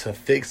couples to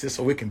fix this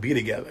so we can be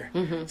together.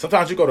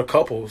 Sometimes you go to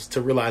couples to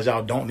realize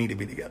y'all don't need to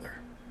be together.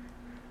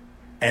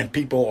 And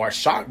people are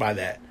shocked by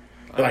that.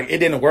 They're like, it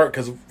didn't work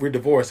because we're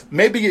divorced.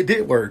 Maybe it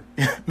did work.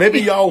 Maybe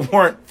y'all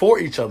weren't for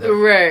each other.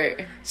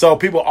 Right. So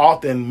people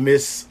often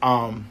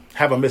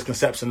have a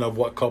misconception of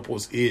what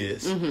couples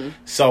is.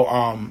 So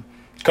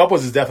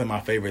couples is definitely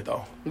my favorite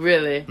though.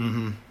 Really?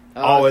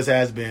 Always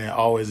has been,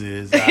 always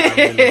is.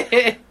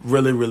 I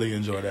really, really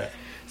enjoy that.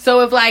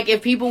 So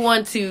if people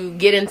want to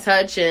get in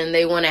touch and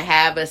they want to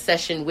have a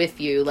session with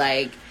you,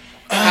 like,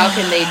 how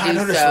can they do so? I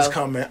know this was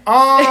coming.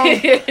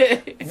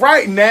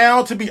 Right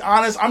now, to be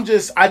honest,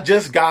 I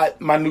just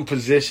got my new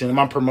position,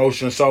 my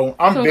promotion, so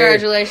I'm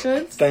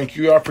Congratulations. Thank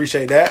you. I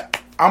appreciate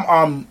that.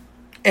 I'm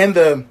in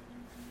the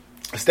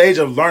stage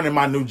of learning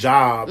my new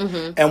job,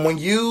 and when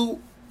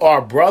you are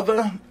a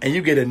brother and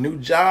you get a new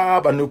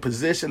job, a new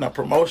position, a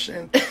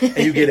promotion, and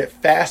you get it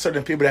faster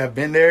than people that have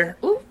been there,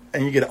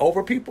 and you get it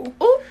over people,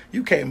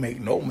 you can't make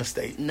no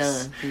mistakes.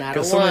 None. Not a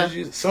Because one.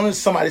 as soon as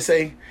somebody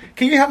say,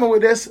 can you help me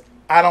with this?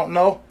 I don't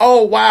know.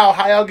 Oh, wow.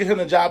 How y'all get him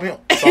the job?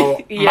 So,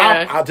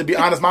 to be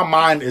honest, my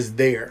mind is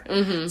there.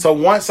 Mm-hmm. So,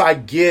 once I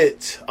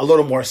get a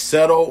little more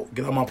settled,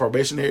 get on my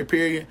probationary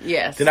period,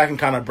 Yes. then I can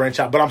kind of branch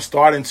out. But I'm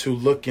starting to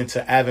look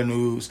into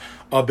avenues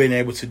of being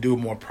able to do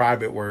more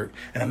private work.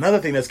 And another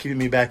thing that's keeping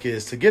me back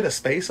is to get a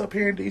space up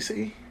here in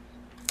D.C.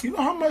 You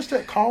know how much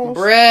that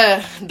costs?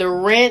 Bruh, the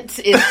rent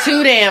is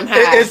too damn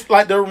high. It's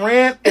like the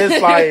rent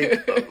is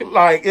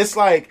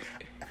like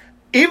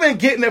even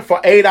getting it for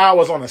 8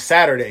 hours on a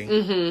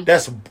Saturday,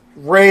 that's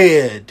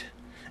bread.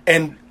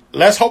 And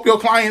let's hope your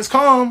clients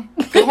come.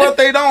 Because what if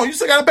they don't? You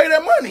still got to pay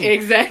that money.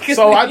 Exactly.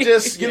 So I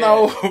just,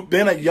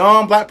 being a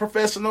young black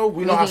professional,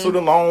 we know how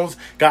student loans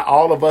got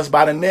all of us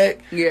by the neck.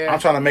 Yeah. I'm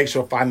trying to make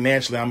sure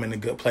financially I'm in a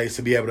good place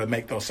to be able to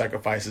make those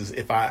sacrifices.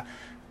 If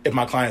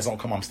my clients don't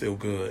come, I'm still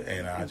good.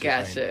 And I just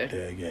Gotcha. ain't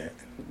there yet.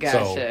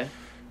 Gotcha. So,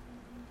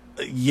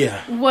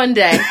 yeah. One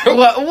day.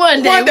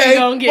 One day we're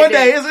going to get one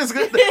day. there. It's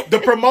good. The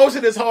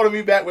promotion is holding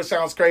me back, which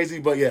sounds crazy,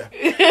 but yeah.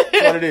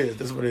 That's what it is.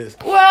 That's what it is.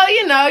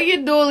 Well,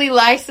 you're duly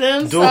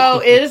licensed, so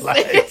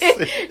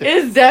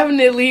it's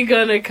definitely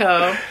going to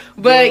come.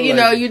 But,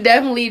 you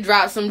definitely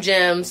dropped some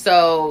gems.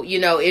 So,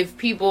 if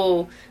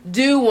people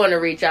do want to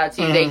reach out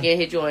to you, they can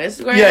hit you on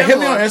Instagram. Yeah, hit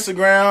me on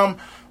Instagram.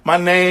 My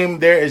name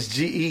there is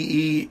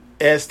GeeStaxx,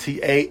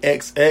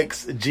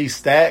 G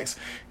Stacks.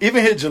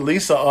 Even hit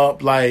Jaleesa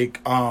up,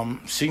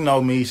 she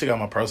know me. She got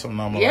my personal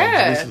number.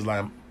 Yeah. Jaleesa's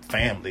like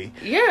family.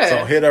 Yeah.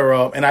 So hit her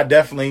up. And I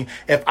definitely,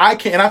 if I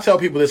can, and I tell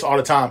people this all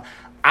the time,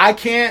 I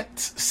can't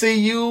see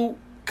you,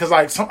 because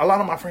a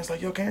lot of my friends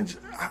yo,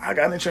 I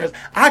got insurance.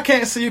 I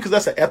can't see you because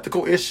that's an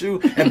ethical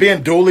issue. And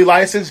being duly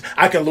licensed,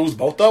 I can lose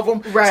both of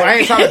them. Right. So I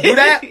ain't trying to do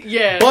that.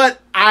 Yeah.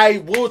 But I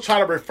will try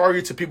to refer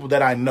you to people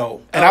that I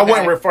know. And I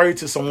wouldn't refer you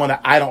to someone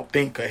that I don't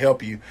think could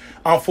help you.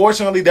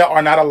 Unfortunately, there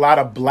are not a lot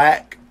of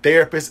black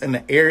therapists in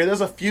the area.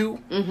 There's a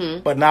few,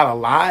 but not a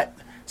lot.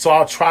 So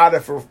I'll try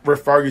to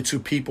refer you to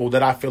people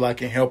that I feel like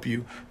can help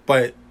you.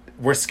 But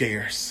we're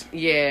scarce.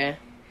 Yeah.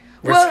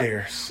 We're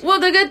scarce. Well,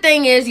 the good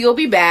thing is you'll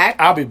be back.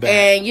 I'll be back.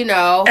 And,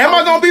 Am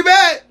I going to be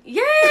back?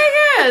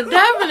 Yeah,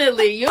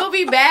 definitely. You'll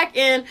be back.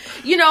 And,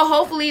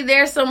 hopefully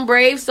there's some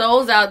brave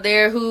souls out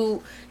there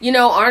who,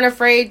 aren't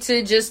afraid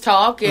to just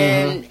talk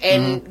and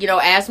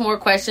ask more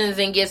questions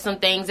and get some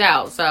things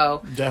out.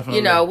 So,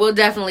 definitely. We'll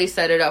definitely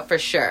set it up for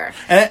sure.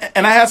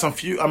 And I had a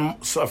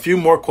few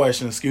more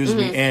questions, excuse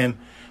me, and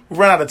we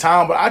ran out of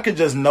time, but I could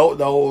just note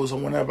those,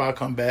 and whenever I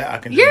come back, I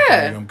can just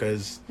read them,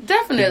 because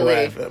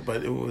definitely.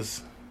 But it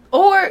was...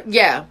 Or,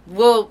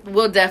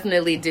 we'll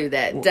definitely do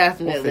that.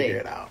 Definitely. We'll figure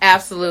it out.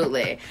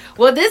 Absolutely.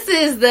 Well, this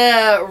is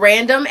the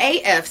Random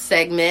AF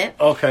segment.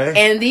 Okay.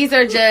 And these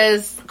are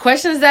just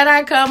questions that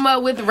I come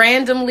up with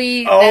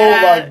randomly. Oh,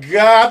 my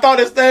God. I thought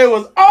this day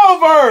was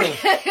over.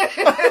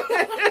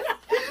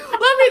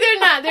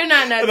 They're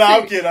not No,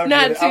 I'm kidding.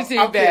 not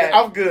too bad.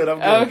 I'm good.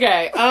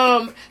 Okay.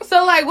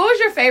 So, what was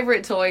your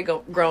favorite toy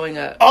growing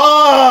up?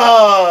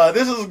 Oh,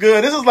 this is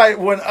good. This is like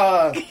when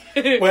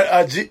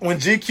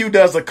GQ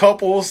does a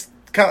couples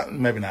kind of,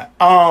 maybe not.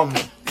 You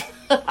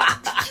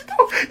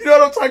know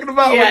what I'm talking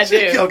about? Yeah, I do.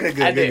 Okay,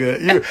 good, I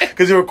good.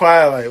 Because you were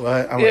quiet,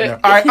 what? I'm like,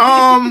 all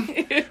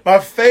right. My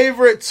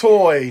favorite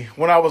toy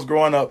when I was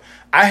growing up,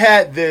 I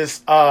had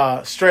this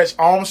Stretch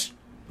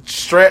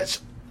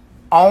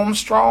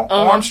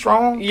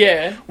Armstrong.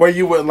 Yeah. Where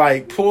you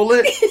would pull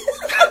it.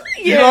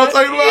 You know what I'm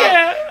talking about?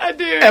 Yeah, I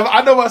do. And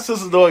I know my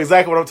sisters know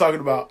exactly what I'm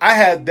talking about. I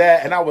had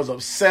that, and I was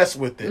obsessed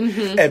with it.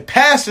 And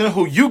Passion,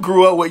 who you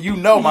grew up with,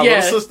 my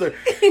little sister,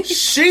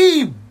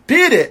 she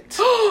bit it,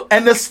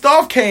 and the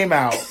stuff came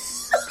out.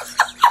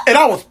 And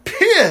I was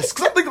pissed,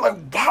 because I'm thinking,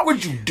 why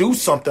would you do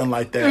something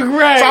like that?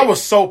 Right. So I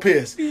was so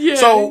pissed. Yeah.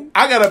 So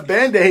I got a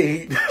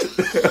Band-Aid,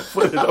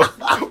 put it on,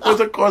 which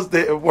of course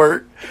didn't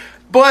work.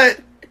 But,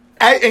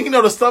 and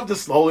the stuff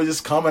just slowly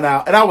just coming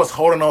out. And I was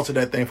holding on to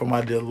that thing for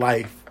my dear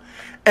life.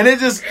 And it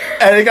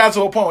got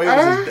to a point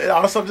where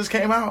all the stuff just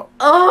came out.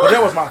 But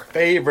that was my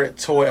favorite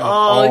toy of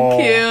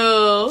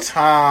all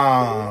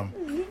time.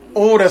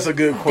 Oh, that's a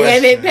good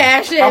question. Damn it,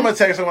 Passion. I'm going to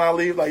text her when I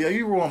leave, yo,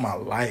 you ruined my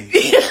life.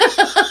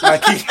 I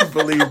can't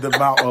believe the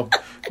amount of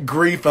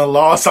grief and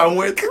loss I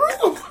went through.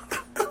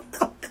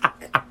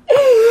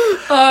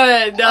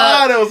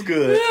 That was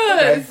good.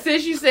 Okay.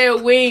 Since you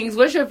said wings,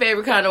 what's your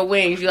favorite kind of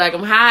wings? You like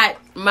them hot,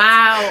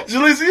 mild?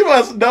 Jaleesa, you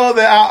must know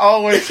that I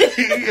always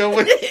eat a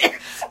wing.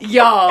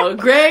 Y'all,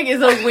 Greg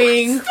is a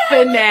wing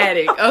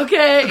fanatic,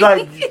 okay?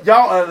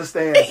 Y'all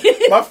understand.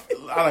 I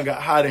done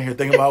got hot in here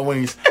thinking about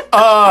wings.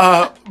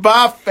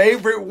 My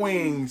favorite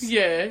wings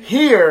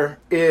here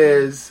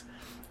is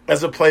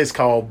a place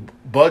called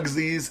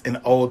Bugsy's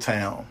in Old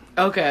Town.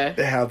 Okay.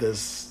 They have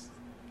this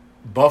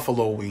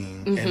buffalo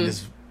wing and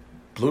this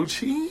blue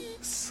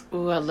cheese.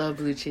 Ooh, I love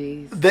blue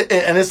cheese.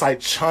 And it's like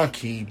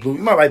chunky blue. You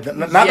know, like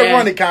not the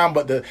runny kind,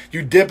 but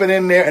you dip it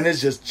in there and it's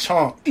just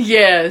chunk.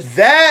 Yes.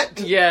 That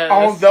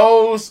on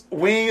those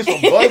wings from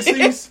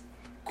Bugsy's,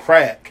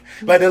 crack.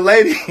 Like the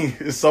lady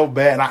is so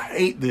bad. And I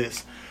hate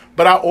this.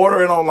 But I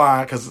order it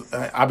online because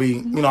I'm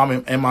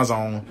in my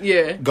zone.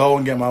 Yeah. Go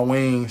and get my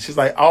wings. She's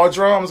like, all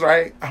drums,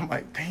 right? I'm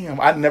like,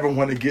 damn, I never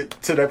want to get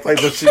to that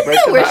place where she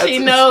recognizes. Where she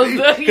knows.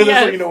 Because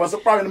that's what what's the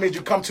problem means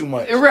you come too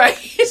much. Right.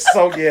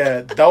 So,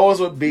 yeah, those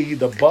would be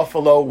the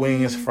buffalo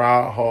wings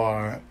fried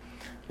hard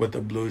with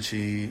the blue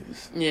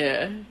cheese.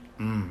 Yeah.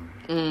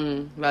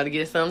 About to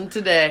get something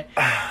today.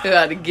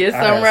 About to get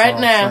some right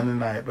now.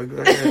 Sunday night, but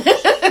go ahead.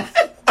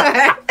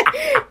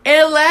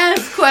 And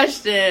last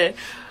question.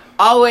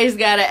 Always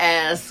gotta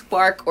ask,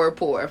 spark or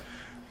pour?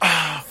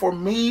 For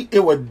me, it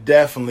would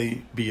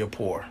definitely be a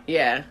pour.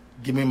 Yeah.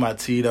 Give me my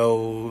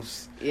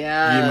Tito's.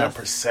 Yeah. Give me my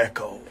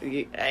Prosecco.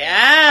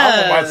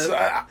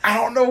 Yeah. I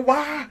don't know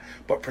why,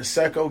 but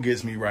Prosecco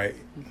gets me right.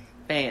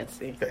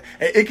 Fancy.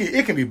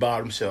 It can be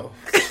bottom shelf.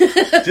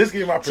 Just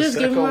give me my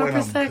Prosecco and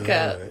I'm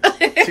good.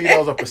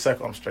 Tito's or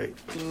Prosecco, I'm straight.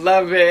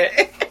 Love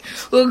it.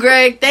 Well,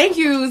 Greg, thank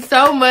you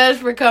so much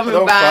for coming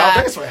by.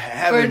 Thanks for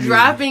having me. For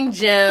dropping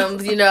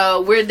gems.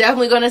 We're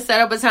definitely going to set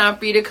up a time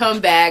for you to come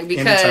back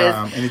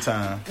because...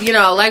 Anytime.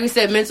 Like we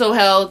said, mental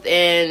health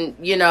and,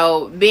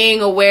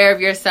 being aware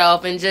of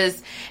yourself and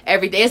just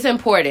everything. It's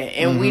important.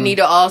 And we need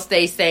to all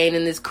stay sane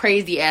in this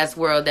crazy-ass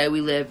world that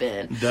we live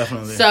in.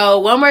 Definitely. So,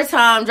 one more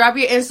time, drop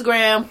your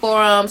Instagram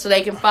for them so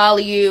they can follow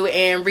you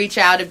and reach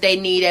out if they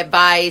need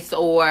advice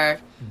or...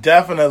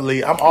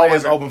 Definitely. I'm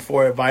always open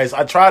for advice.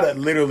 I try to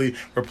literally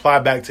reply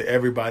back to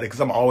everybody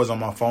because I'm always on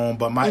my phone.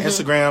 But my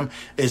Instagram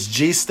is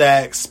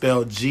GStaxx,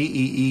 spelled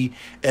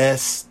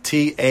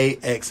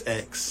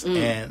GEESTAXX.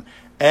 And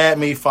add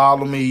me,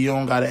 follow me. You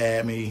don't got to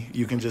add me.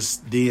 You can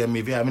just DM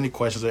me if you have any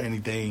questions or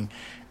anything.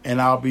 And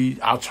I'll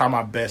try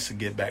my best to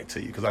get back to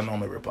you because I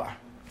normally reply.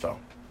 So,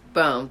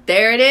 boom.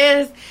 There it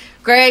is.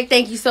 Greg,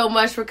 thank you so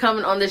much for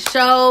coming on the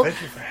show.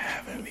 Thank you for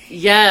having me.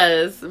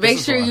 Yes. Make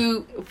sure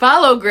you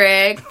follow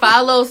Greg.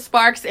 Follow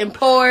Sparks and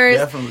Pours.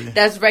 Definitely.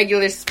 That's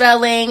regular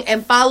spelling.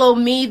 And follow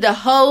me, the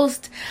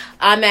host.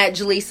 I'm at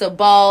Jalisa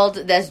Bald.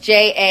 That's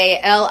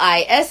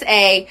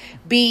JALISABALD.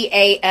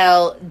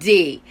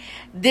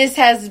 This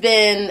has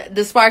been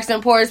the Sparks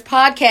and Pours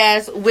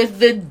podcast with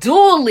the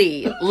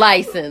dually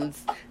license.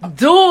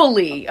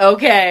 Dually,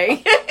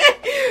 okay?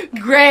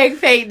 Greg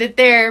Payton, the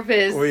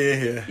therapist. We're in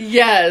here.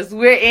 Yes,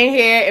 we're in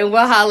here and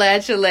we'll holla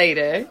at you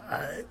later. All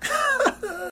right.